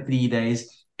that for 3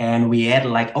 days. And we had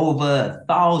like over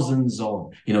thousands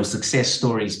of, success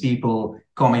stories, people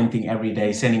commenting every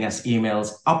day, sending us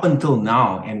emails up until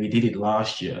now. And we did it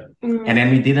last year. And then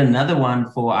we did another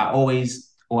one for I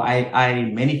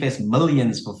manifest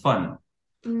millions for fun.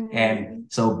 And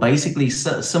so basically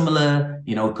similar,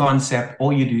 concept.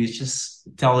 All you do is just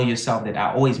tell yourself that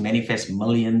I always manifest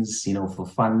millions, for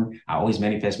fun. I always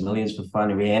manifest millions for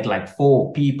fun. We had like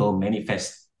 4 people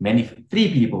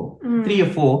three or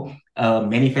four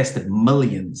manifested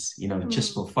millions,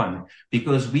 just for fun,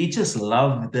 because we just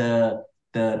love the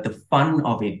fun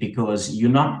of it, because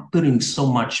you're not putting so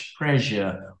much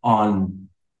pressure on,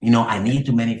 I need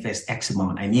to manifest X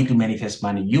amount. I need to manifest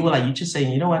money. You just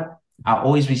saying, you know what? I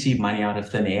always receive money out of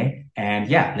thin air, and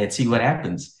yeah, let's see what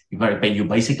happens. But you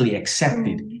basically accept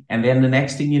it. And then the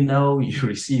next thing you know, you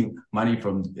receive money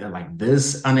from like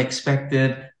this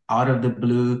unexpected, out of the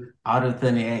blue, out of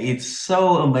thin air. It's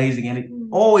so amazing. And it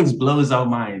always blows our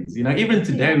minds. Even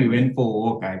today we went for a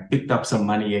walk. I picked up some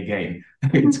money again.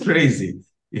 It's crazy,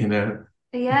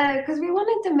 Yeah, because we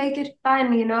wanted to make it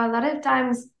fun. A lot of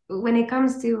times when it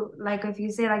comes to, like, if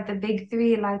you say like the big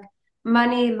 3, like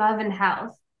money, love, and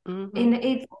health, and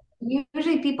it's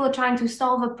usually people trying to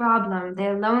solve a problem.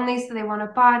 They're lonely, so they want a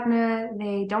partner.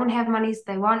 They don't have money, so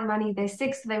they want money. They're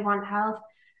sick, so they want health.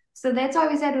 So that's why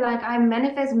we said, like, I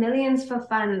manifest millions for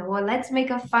fun, or let's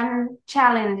make a fun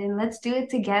challenge and let's do it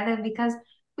together, because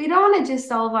we don't want to just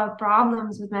solve our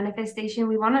problems with manifestation.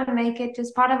 We want to make it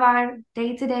just part of our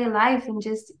day-to-day life and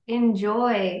just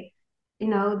enjoy,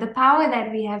 the power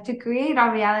that we have to create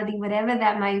our reality, whatever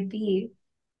that might be.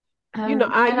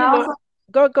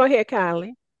 Go ahead,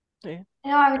 Kylie. Yeah.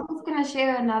 I was just going to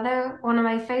share one of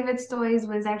my favorite stories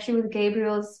was actually with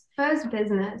Gabriel's first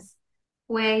business,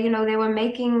 where, they were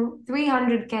making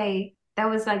 300K. That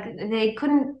was like, they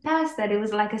couldn't pass that. It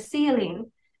was like a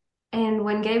ceiling. And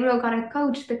when Gabriel got a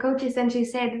coach, the coach essentially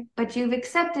said, but you've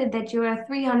accepted that you're a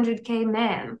 300K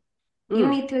man. You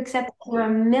need to accept that you're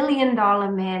 $1 million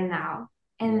man now,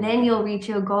 and then you'll reach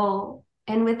your goal.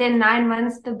 And within 9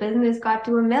 months, the business got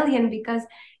to $1 million, because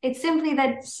it's simply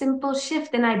that simple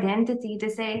shift in identity to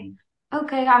say,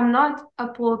 okay, I'm not a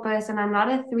poor person. I'm not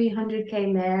a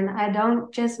 300K man. I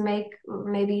don't just make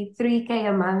maybe 3K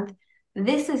a month.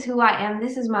 This is who I am.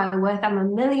 This is my worth. I'm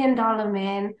 $1 million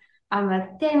man. I'm a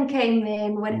 10K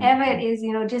man, whatever it is,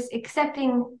 just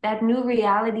accepting that new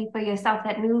reality for yourself,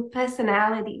 that new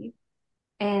personality.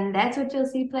 And that's what you'll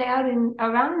see play out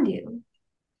around you.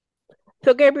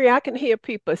 So, Gabriel, I can hear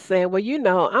people saying,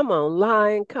 well, I'm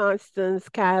online, Constance,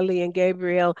 Kylie, and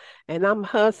Gabriel, and I'm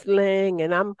hustling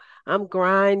and I'm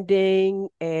grinding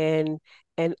and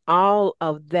all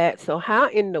of that. So how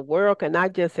in the world can I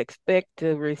just expect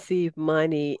to receive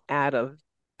money out of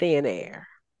thin air?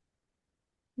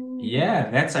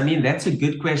 Yeah, that's a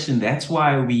good question. That's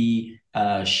why we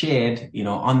shared,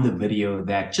 on the video,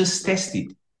 that just test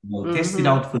it, test it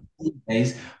out for 3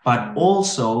 days, but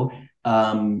also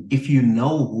if you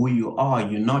know who you are,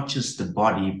 you're not just the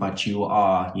body, but you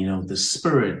are, the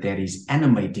spirit that is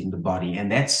animating the body.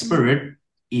 And that spirit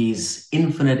is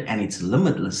infinite and it's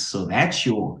limitless. So that's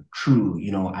your true,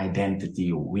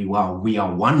 identity. We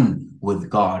are one with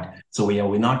God. So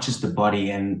we're not just the body.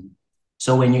 And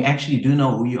so when you actually do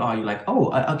know who you are, you're like,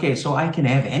 oh, okay, so I can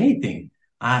have anything,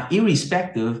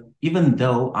 irrespective, even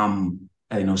though I'm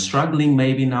struggling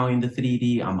maybe now in the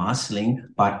 3D, I'm hustling,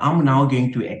 but I'm now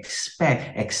going to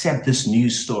accept this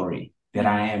new story that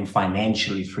I am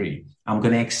financially free. I'm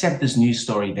going to accept this new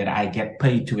story that I get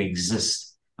paid to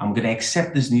exist. I'm going to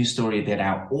accept this new story that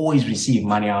I always receive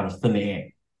money out of thin air.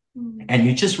 And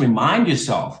you just remind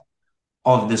yourself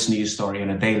of this news story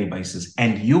on a daily basis,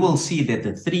 and you will see that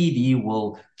the 3D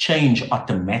will change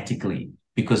automatically,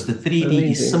 because the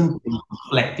 3D is simply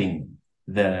reflecting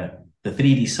the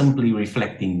 3D simply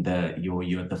reflecting the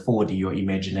 4D, your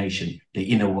imagination, the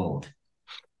inner world.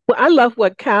 Well, I love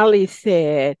what Kylie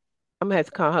said. I'm going to have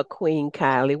to call her Queen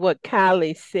Kylie. What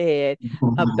Kylie said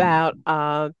about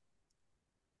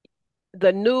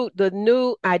the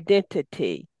new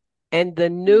identity and the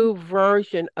new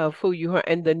version of who you are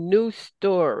and the new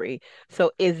story.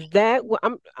 So is that what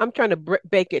I'm trying to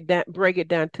break it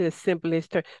down to its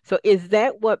simplest term. So is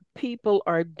that what people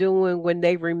are doing when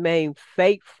they remain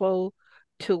faithful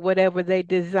to whatever they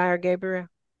desire, Gabriel?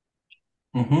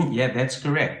 Yeah, that's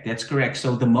correct. That's correct.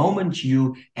 So the moment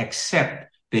you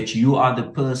accept that you are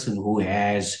the person who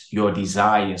has your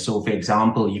desire. So for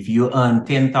example, if you earn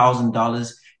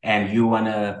 $10,000 and you want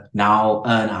to now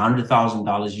earn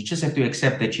 $100,000, you just have to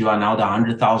accept that you are now the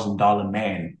 $100,000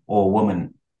 man or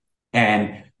woman.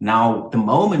 And now, the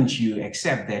moment you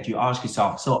accept that, you ask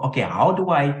yourself, so, okay, how do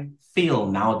I feel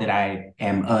now that I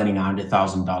am earning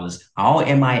 $100,000? How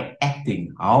am I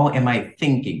acting? How am I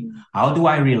thinking? How do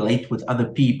I relate with other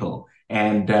people?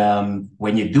 And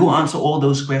when you do answer all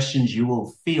those questions, you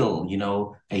will feel,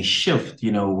 a shift,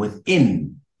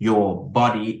 within your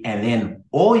body. And then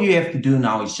all you have to do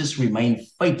now is just remain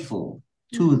faithful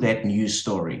to that new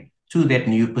story, to that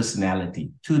new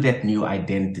personality, to that new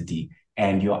identity,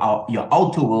 and your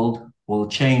outer world will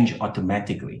change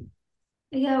automatically.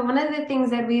 Yeah, one of the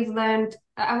things that we've learned,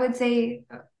 I would say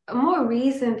more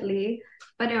recently,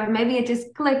 but or maybe it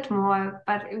just clicked more.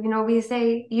 But we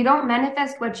say you don't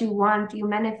manifest what you want, you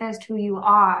manifest who you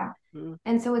are. Mm.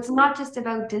 And so it's not just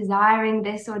about desiring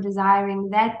this or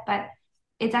desiring that, but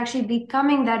it's actually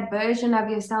becoming that version of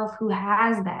yourself who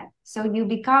has that. So you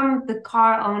become the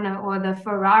car owner or the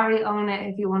Ferrari owner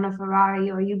if you want a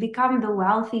Ferrari, or you become the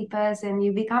wealthy person,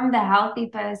 you become the healthy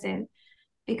person.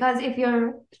 Because if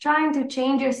you're trying to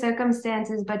change your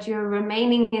circumstances, but you're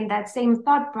remaining in that same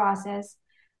thought process,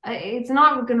 it's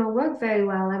not going to work very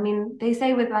well. I mean, they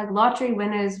say with like lottery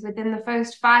winners, within the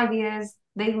first 5 years,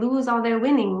 they lose all their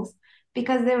winnings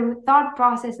because their thought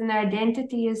process and their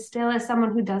identity is still as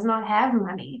someone who does not have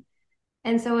money.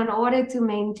 And so, in order to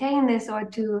maintain this or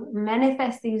to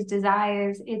manifest these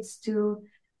desires, it's to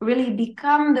really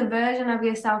become the version of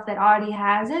yourself that already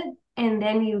has it, and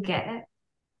then you get it.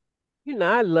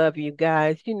 I love you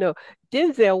guys.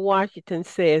 Denzel Washington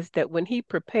says that when he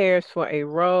prepares for a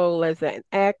role as an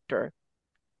actor,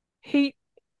 he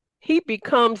he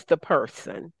becomes the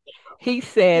person. He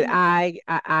said,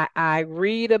 I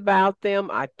read about them,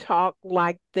 I talk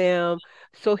like them.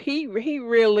 So he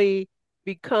really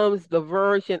becomes the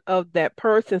version of that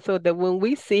person so that when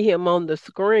we see him on the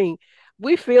screen,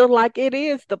 we feel like it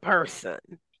is the person.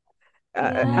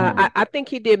 Yeah. I think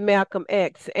he did Malcolm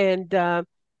X, and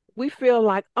we feel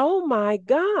like, oh my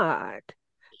God.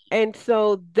 And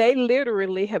so they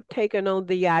literally have taken on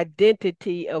the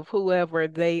identity of whoever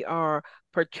they are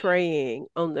portraying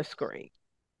on the screen.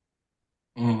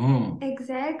 Mm-hmm.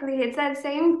 Exactly. It's that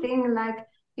same thing, like,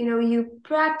 you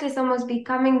practice almost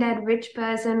becoming that rich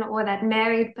person or that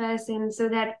married person so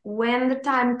that when the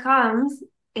time comes,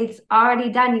 it's already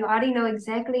done. You already know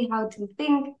exactly how to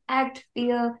think, act,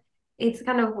 feel. It's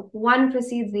kind of one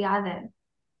precedes the other.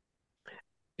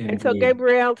 And so, Indeed.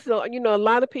 Gabrielle, so, a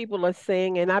lot of people are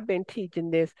saying, and I've been teaching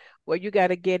this, where you got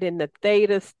to get in the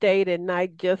theta state at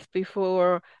night just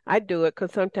before I do it,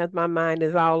 because sometimes my mind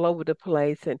is all over the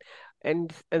place.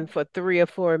 And for 3 or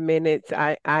 4 minutes,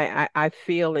 I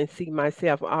feel and see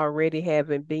myself already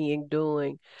having being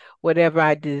doing whatever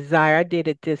I desire. I did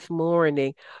it this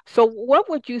morning. So, what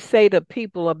would you say to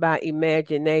people about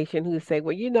imagination who say,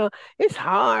 well, it's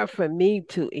hard for me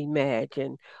to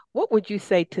imagine? What would you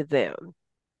say to them?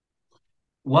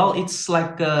 Well, it's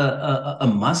like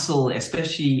a muscle,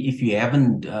 especially if you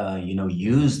haven't,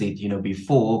 used it,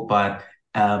 before. But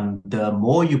the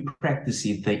more you practice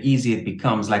it, the easier it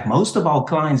becomes. Like most of our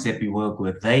clients that we work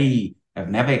with, they have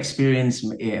never experienced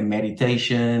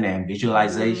meditation and Mm.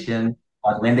 visualization.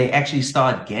 But when they actually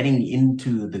start getting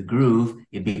into the groove,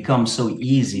 it becomes so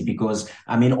easy because,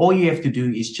 I mean, all you have to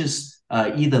do is just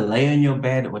either lay on your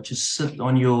bed or just sit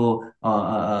on your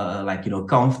like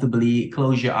comfortably,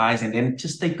 close your eyes, and then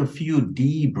just take a few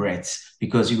deep breaths,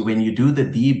 because when you do the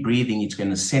deep breathing, it's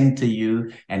going to center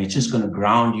you and it's just going to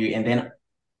ground you. And then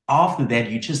after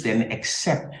that, you just then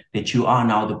accept that you are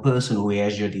now the person who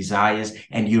has your desires,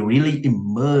 and you really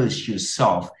immerse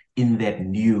yourself in that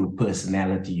new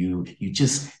personality. You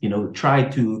just try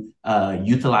to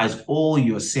utilize all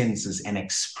your senses and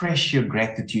express your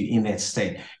gratitude in that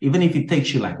state, even if it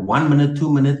takes you like 1 minute,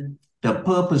 2 minutes. The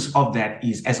purpose of that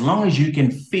is, as long as you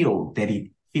can feel that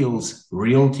it feels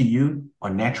real to you or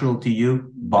natural to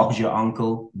you, Bob's your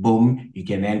uncle, boom, you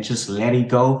can then just let it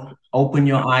go, open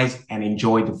your eyes, and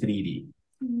enjoy the 3D.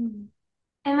 Mhm.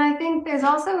 And I think there's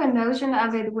also a notion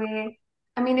of it where,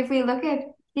 I mean, if we look at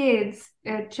kids,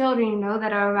 children,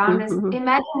 that are around us, Mm-hmm.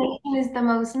 imagination is the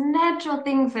most natural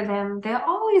thing for them. They're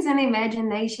always in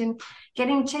imagination,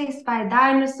 getting chased by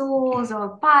dinosaurs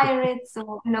or pirates,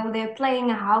 or, they're playing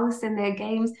a house in their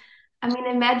games. I mean,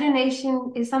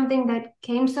 imagination is something that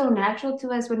came so natural to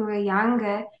us when we were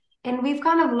younger. And we've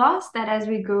kind of lost that as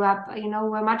we grew up.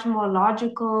 We're much more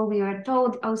logical. We were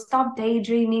told, oh, stop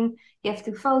daydreaming. You have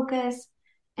to focus.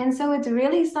 And so it's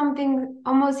really something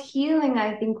almost healing,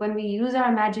 I think, when we use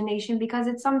our imagination, because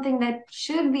it's something that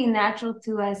should be natural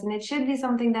to us and it should be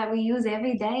something that we use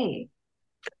every day.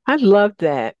 I love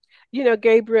that.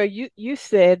 Gabriel, you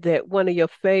said that one of your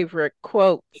favorite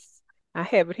quotes, I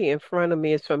have it here in front of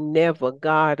me, is from Neville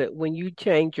Goddard. When you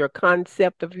change your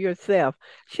concept of yourself,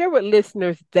 share with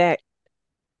listeners that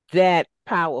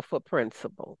powerful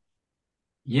principle.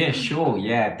 Yeah, sure.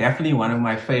 Yeah, definitely one of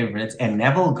my favorites. And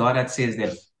Neville Goddard says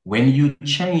that when you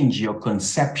change your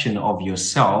conception of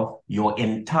yourself, your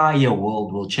entire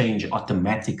world will change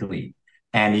automatically.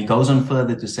 And he goes on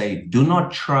further to say, do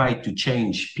not try to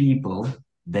change people.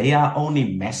 They are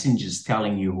only messengers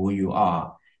telling you who you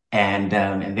are. And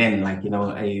then,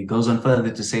 he goes on further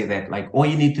to say that, like, all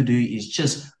you need to do is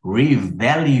just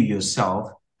revalue yourself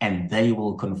and they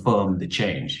will confirm the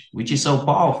change, which is so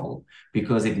powerful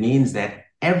because it means that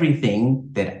everything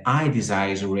that I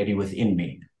desire is already within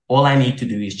me. All I need to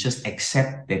do is just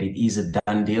accept that it is a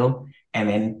done deal. And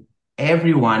then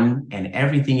everyone and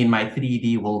everything in my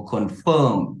 3D will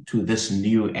confirm to this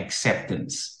new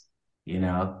acceptance,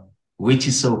 which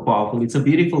is so powerful. It's a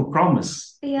beautiful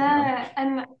promise. Yeah,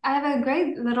 and I have a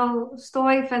great little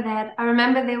story for that. I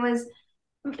remember there was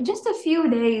just a few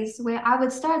days where I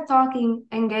would start talking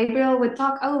and Gabriel would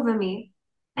talk over me.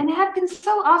 And it happened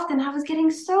so often. I was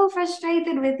getting so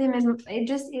frustrated with him and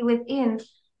within.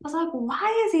 I was like,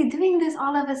 why is he doing this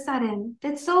all of a sudden?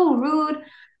 It's so rude,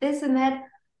 this and that.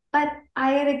 But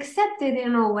I had accepted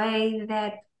in a way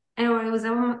that, and it was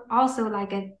also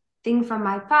like a thing from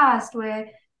my past where,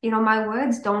 my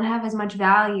words don't have as much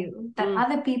value, that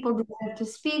other people deserve to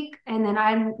speak. And then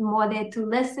I'm more there to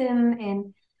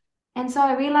listen. And so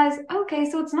I realized, okay,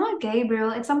 so it's not Gabriel.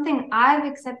 It's something I've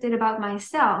accepted about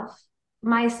myself.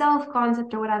 My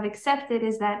self-concept, or what I've accepted,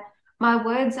 is that my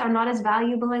words are not as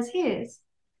valuable as his.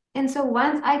 And so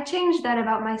once I changed that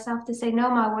about myself to say,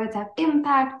 no, my words have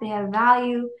impact, they have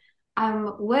value,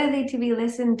 I'm worthy to be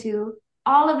listened to,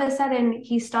 all of a sudden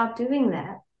he stopped doing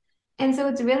that. And so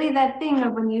it's really that thing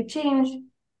of when you change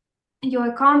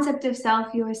your concept of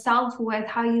self, your self-worth,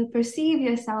 how you perceive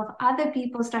yourself, other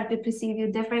people start to perceive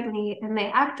you differently and they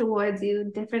act towards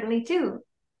you differently too.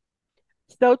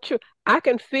 So true. I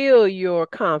can feel your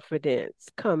confidence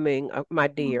coming, my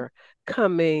dear,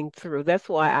 coming through. That's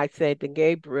why I said to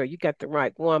Gabriel, you got the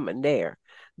right woman there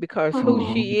because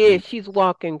who she is, she's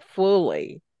walking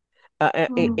fully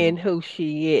in who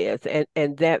she is,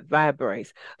 and that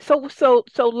vibrates. So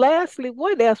lastly,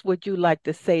 what else would you like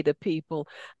to say to people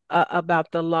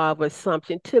about the law of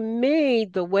assumption? To me,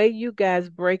 the way you guys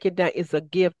break it down is a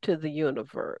gift to the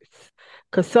universe.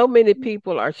 Because so many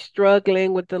people are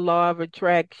struggling with the law of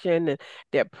attraction, and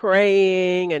they're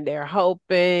praying and they're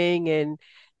hoping,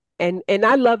 and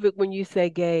I love it when you say,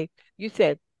 Gabe, you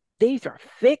said these are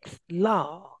fixed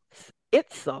laws.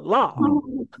 It's a law.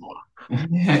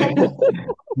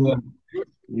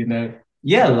 Yeah.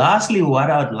 Yeah, lastly, what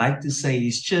I would like to say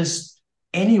is just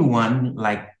anyone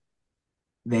like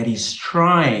that is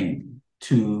trying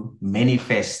to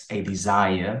manifest a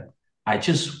desire, I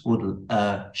just would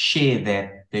share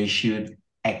that they should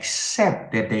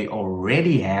accept that they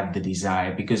already have the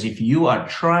desire. Because if you are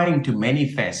trying to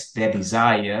manifest that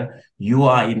desire, you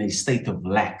are in a state of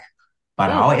lack.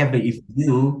 But however,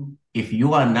 if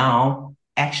you are now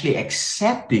actually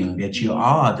accepting that you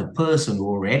are the person who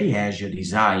already has your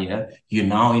desire, you're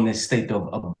now in a state of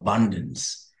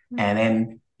abundance. And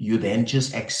then you then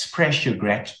just express your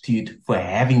gratitude for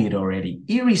having it already,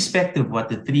 irrespective of what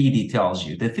the 3D tells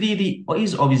you. The 3D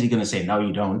is obviously going to say, no,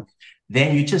 you don't.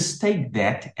 Then you just take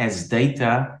that as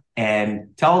data and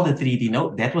tell the 3D,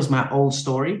 no, that was my old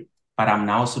story, but I'm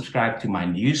now subscribed to my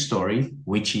new story,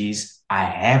 which is I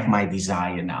have my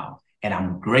desire now. And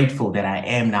I'm grateful that I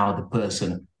am now the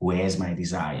person who has my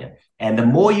desire. And the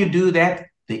more you do that,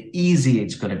 the easier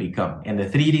it's going to become. And the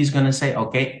 3D is going to say,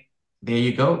 okay, there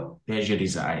you go. There's your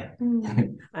desire.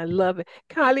 I love it.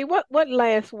 Kylie, what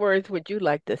last words would you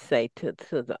like to say to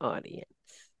the audience?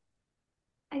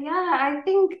 Yeah, I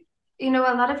think, a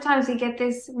lot of times we get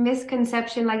this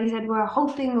misconception, like you said, we're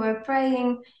hoping, we're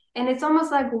praying, and it's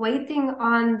almost like waiting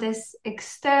on this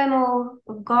external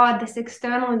God, this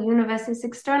external universe, this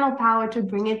external power to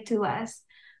bring it to us.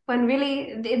 when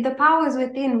really the power is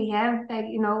within. We have, like,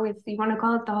 if you want to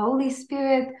call it the Holy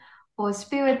Spirit or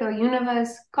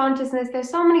universe, consciousness, there's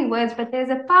so many words, but there's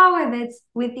a power that's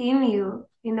within you.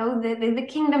 The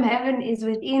kingdom heaven is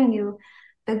within you.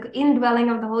 The indwelling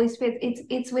of the Holy Spirit,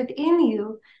 it's within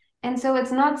you. And so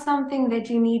it's not something that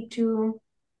you need to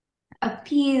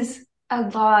appease a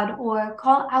God or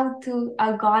call out to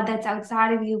a God that's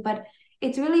outside of you, but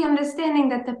it's really understanding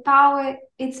that the power,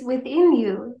 it's within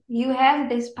you. You have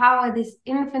this power, this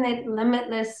infinite,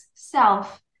 limitless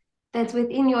self that's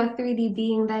within your 3D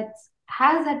being that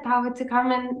has that power to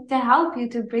come and to help you,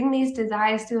 to bring these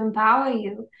desires, to empower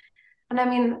you. And I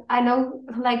mean, I know,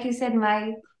 like you said,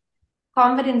 my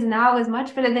confidence now is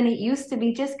much better than it used to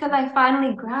be, just because I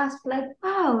finally grasped, like,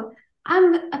 wow,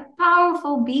 I'm a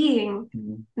powerful being.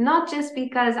 Not just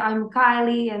because I'm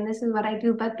Kylie and this is what I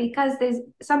do, but because there's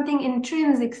something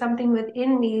intrinsic, something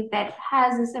within me that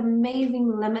has this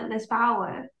amazing, limitless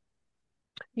power.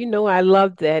 I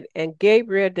love that. And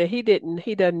Gabriel, he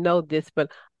doesn't know this,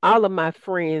 but all of my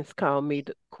friends call me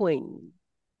the Queen.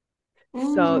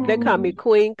 So they call me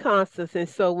Queen Constance. And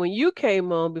so when you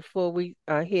came on before we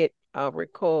hit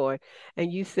record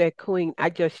and you said Queen, I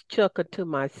just chuckled to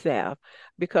myself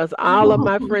because all of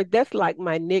my friends, that's like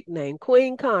my nickname,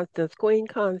 Queen Constance, Queen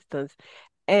Constance.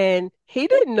 And he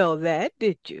didn't know that,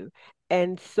 did you?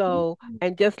 And so,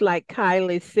 and just like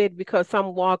Kylie said, because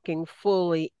I'm walking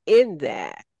fully in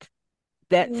that,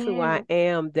 that's who I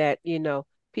am, that,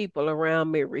 people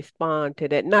around me respond to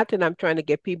that. Not that I'm trying to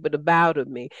get people to bow to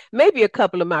me. Maybe a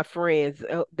couple of my friends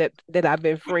that I've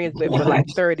been friends with for like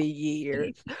 30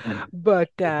 years. But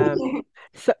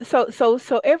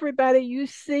so everybody, you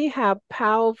see how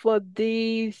powerful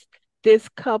this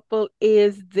couple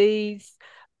is, these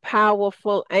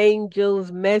powerful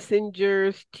angels,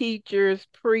 messengers, teachers,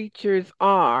 preachers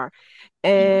are.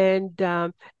 And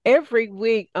every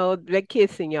week, oh, they're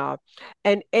kissing y'all.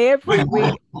 And every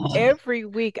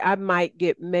week I might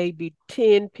get maybe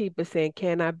 10 people saying,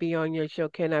 can I be on your show?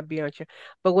 Can I be on your show?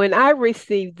 But when I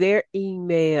received their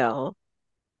email,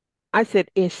 I said,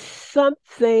 it's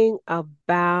something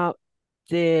about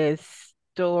this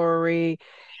story,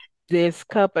 this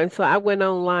couple. And so I went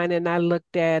online and I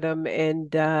looked at them,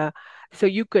 and so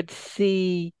you could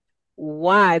see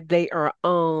why they are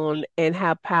on and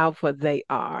how powerful they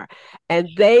are. And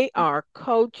they are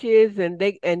coaches, and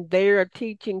they are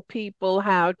teaching people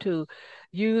how to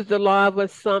use the law of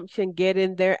assumption, get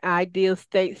in their ideal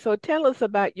state. So tell us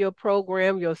about your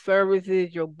program, your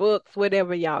services, your books,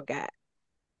 whatever y'all got.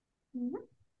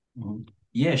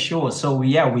 Yeah, sure. So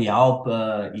yeah, we help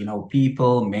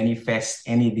people manifest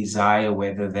any desire,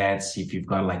 whether that's if you've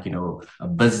got like a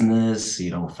business,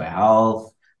 for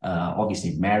health,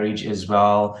 obviously marriage as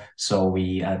well. So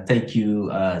we take you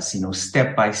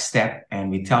step by step,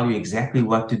 and we tell you exactly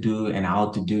what to do and how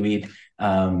to do it.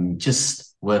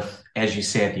 Just with, as you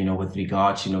said, with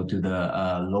regards, to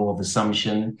the law of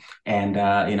assumption, and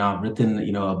I've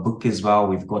written a book as well.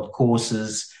 We've got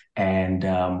courses. And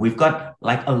we've got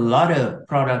like a lot of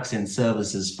products and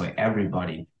services for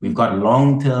everybody. We've got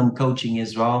long-term coaching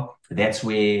as well. That's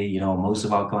where, most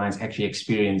of our clients actually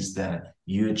experience the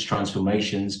huge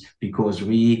transformations, because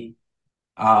we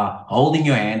are holding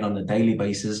your hand on a daily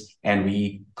basis, and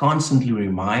we constantly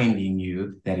reminding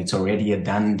you that it's already a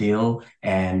done deal.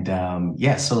 And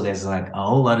so there's like a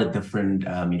whole lot of different,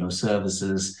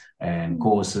 services and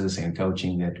courses and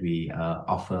coaching that we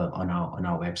offer on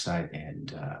our website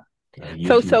and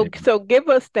So give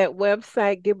us that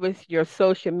website, give us your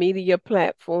social media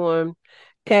platform,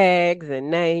 tags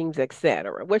and names,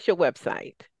 etc. What's your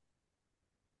website?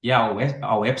 Yeah,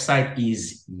 our website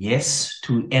is Yes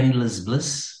to Endless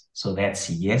Bliss. So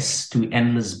that's yes to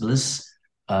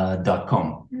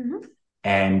endlessbliss.com.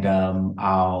 And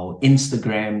our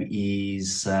Instagram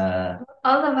is all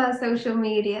of our social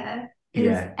media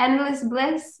is Endless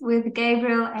Bliss with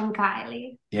Gabriel and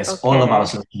Kylie. Yes, okay. All of our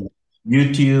social media.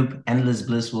 YouTube, Endless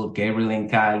Bliss with Gabriel and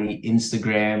Kylie,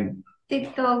 Instagram,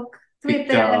 TikTok,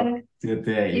 Twitter.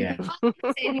 Yeah.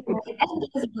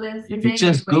 If you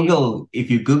just Google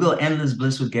Endless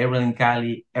Bliss with Gabriel and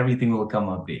Kylie, everything will come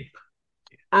up there.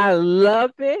 I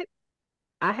love it.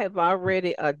 I have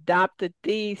already adopted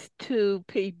these two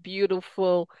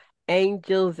beautiful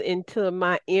angels into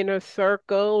my inner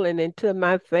circle and into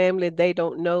my family. They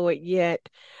don't know it yet,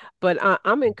 but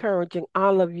I'm encouraging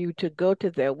all of you to go to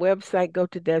their website, go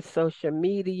to their social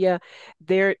media.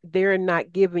 They're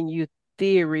not giving you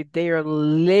theory; they're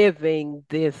living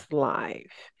this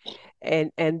life,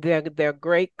 and they're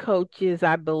great coaches.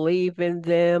 I believe in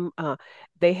them.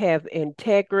 They have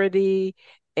integrity,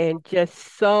 and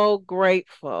just so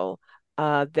grateful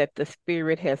that the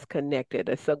Spirit has connected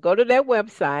us. So go to that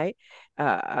website,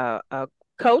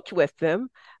 coach with them,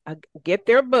 get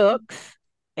their books,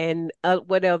 and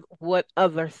what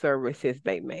other services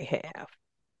they may have.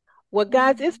 Well,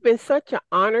 guys, it's been such an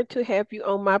honor to have you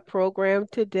on my program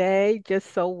today.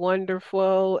 Just so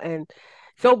wonderful and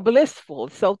so blissful.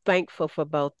 So thankful for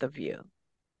both of you.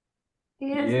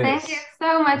 Yes, thank you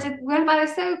so much. It went by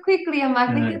so quickly. I'm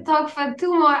like, we could talk for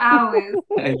 2 more hours.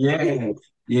 Yeah,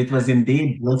 it was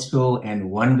indeed blissful and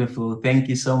wonderful. Thank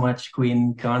you so much,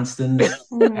 Queen Constance.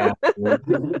 Well,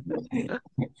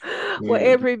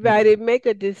 everybody make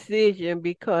a decision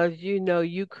because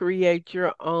you create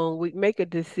your own. We make a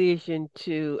decision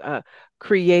to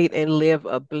create and live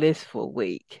a blissful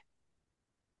week.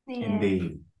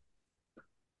 Indeed.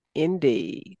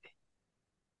 Indeed.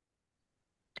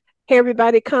 Hey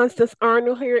everybody, Constance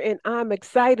Arnold here, and I'm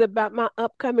excited about my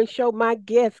upcoming show. My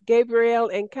guests, Gabrielle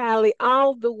and Kylie,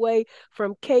 all the way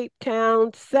from Cape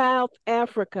Town, South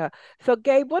Africa. So,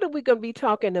 Gabe, what are we going to be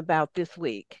talking about this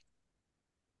week?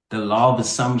 The law of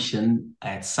assumption,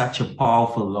 it's such a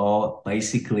powerful law.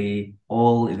 Basically,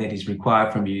 all that is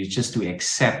required from you is just to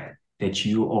accept that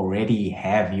you already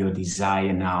have your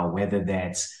desire now, whether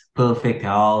that's perfect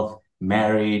health,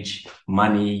 marriage,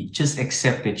 money. Just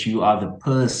accept that you are the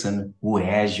person who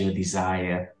has your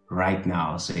desire right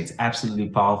now. So it's absolutely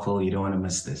powerful. You don't want to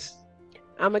miss this.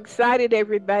 I'm excited,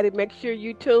 everybody. Make sure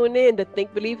you tune in to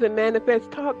Think, Believe, and Manifest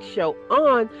talk show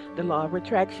on the Law of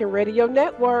Attraction Radio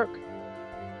Network.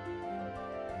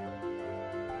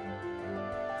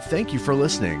 Thank you for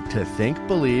listening to Think,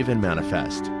 Believe, and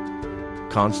Manifest.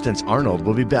 Constance Arnold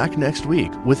will be back next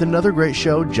week with another great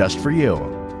show just for you.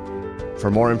 For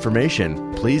more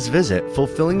information, please visit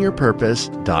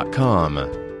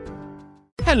fulfillingyourpurpose.com.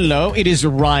 Hello, it is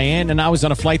Ryan, and I was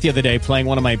on a flight the other day playing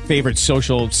one of my favorite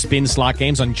social spin slot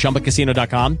games on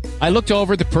ChumbaCasino.com. I looked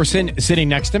over at the person sitting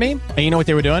next to me, and you know what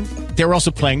they were doing? They were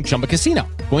also playing Chumba Casino.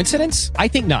 Coincidence? I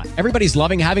think not. Everybody's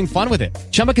loving having fun with it.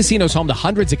 Chumba Casino is home to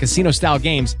hundreds of casino-style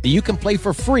games that you can play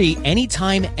for free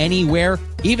anytime, anywhere,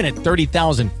 even at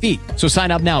 30,000 feet. So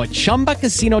sign up now at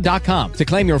ChumbaCasino.com to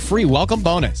claim your free welcome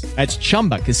bonus. That's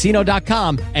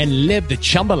ChumbaCasino.com and live the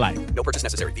Chumba life. No purchase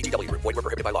necessary. VGW. Void where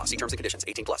prohibited by law. See terms and conditions.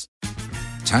 18+.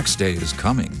 Tax day is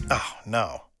coming. Oh,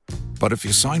 no. But if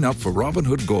you sign up for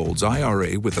Robinhood Gold's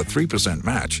IRA with a 3%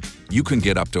 match, you can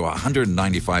get up to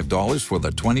 $195 for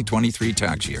the 2023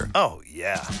 tax year. Oh,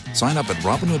 yeah. Sign up at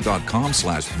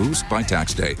Robinhood.com/boost by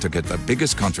tax day to get the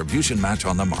biggest contribution match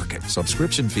on the market.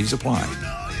 Subscription fees apply.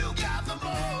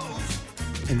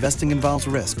 Investing involves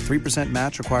risk. 3%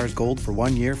 match requires gold for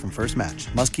 1 year from first match.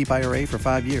 Must keep IRA for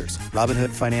 5 years. Robinhood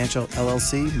Financial,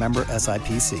 LLC, member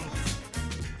SIPC.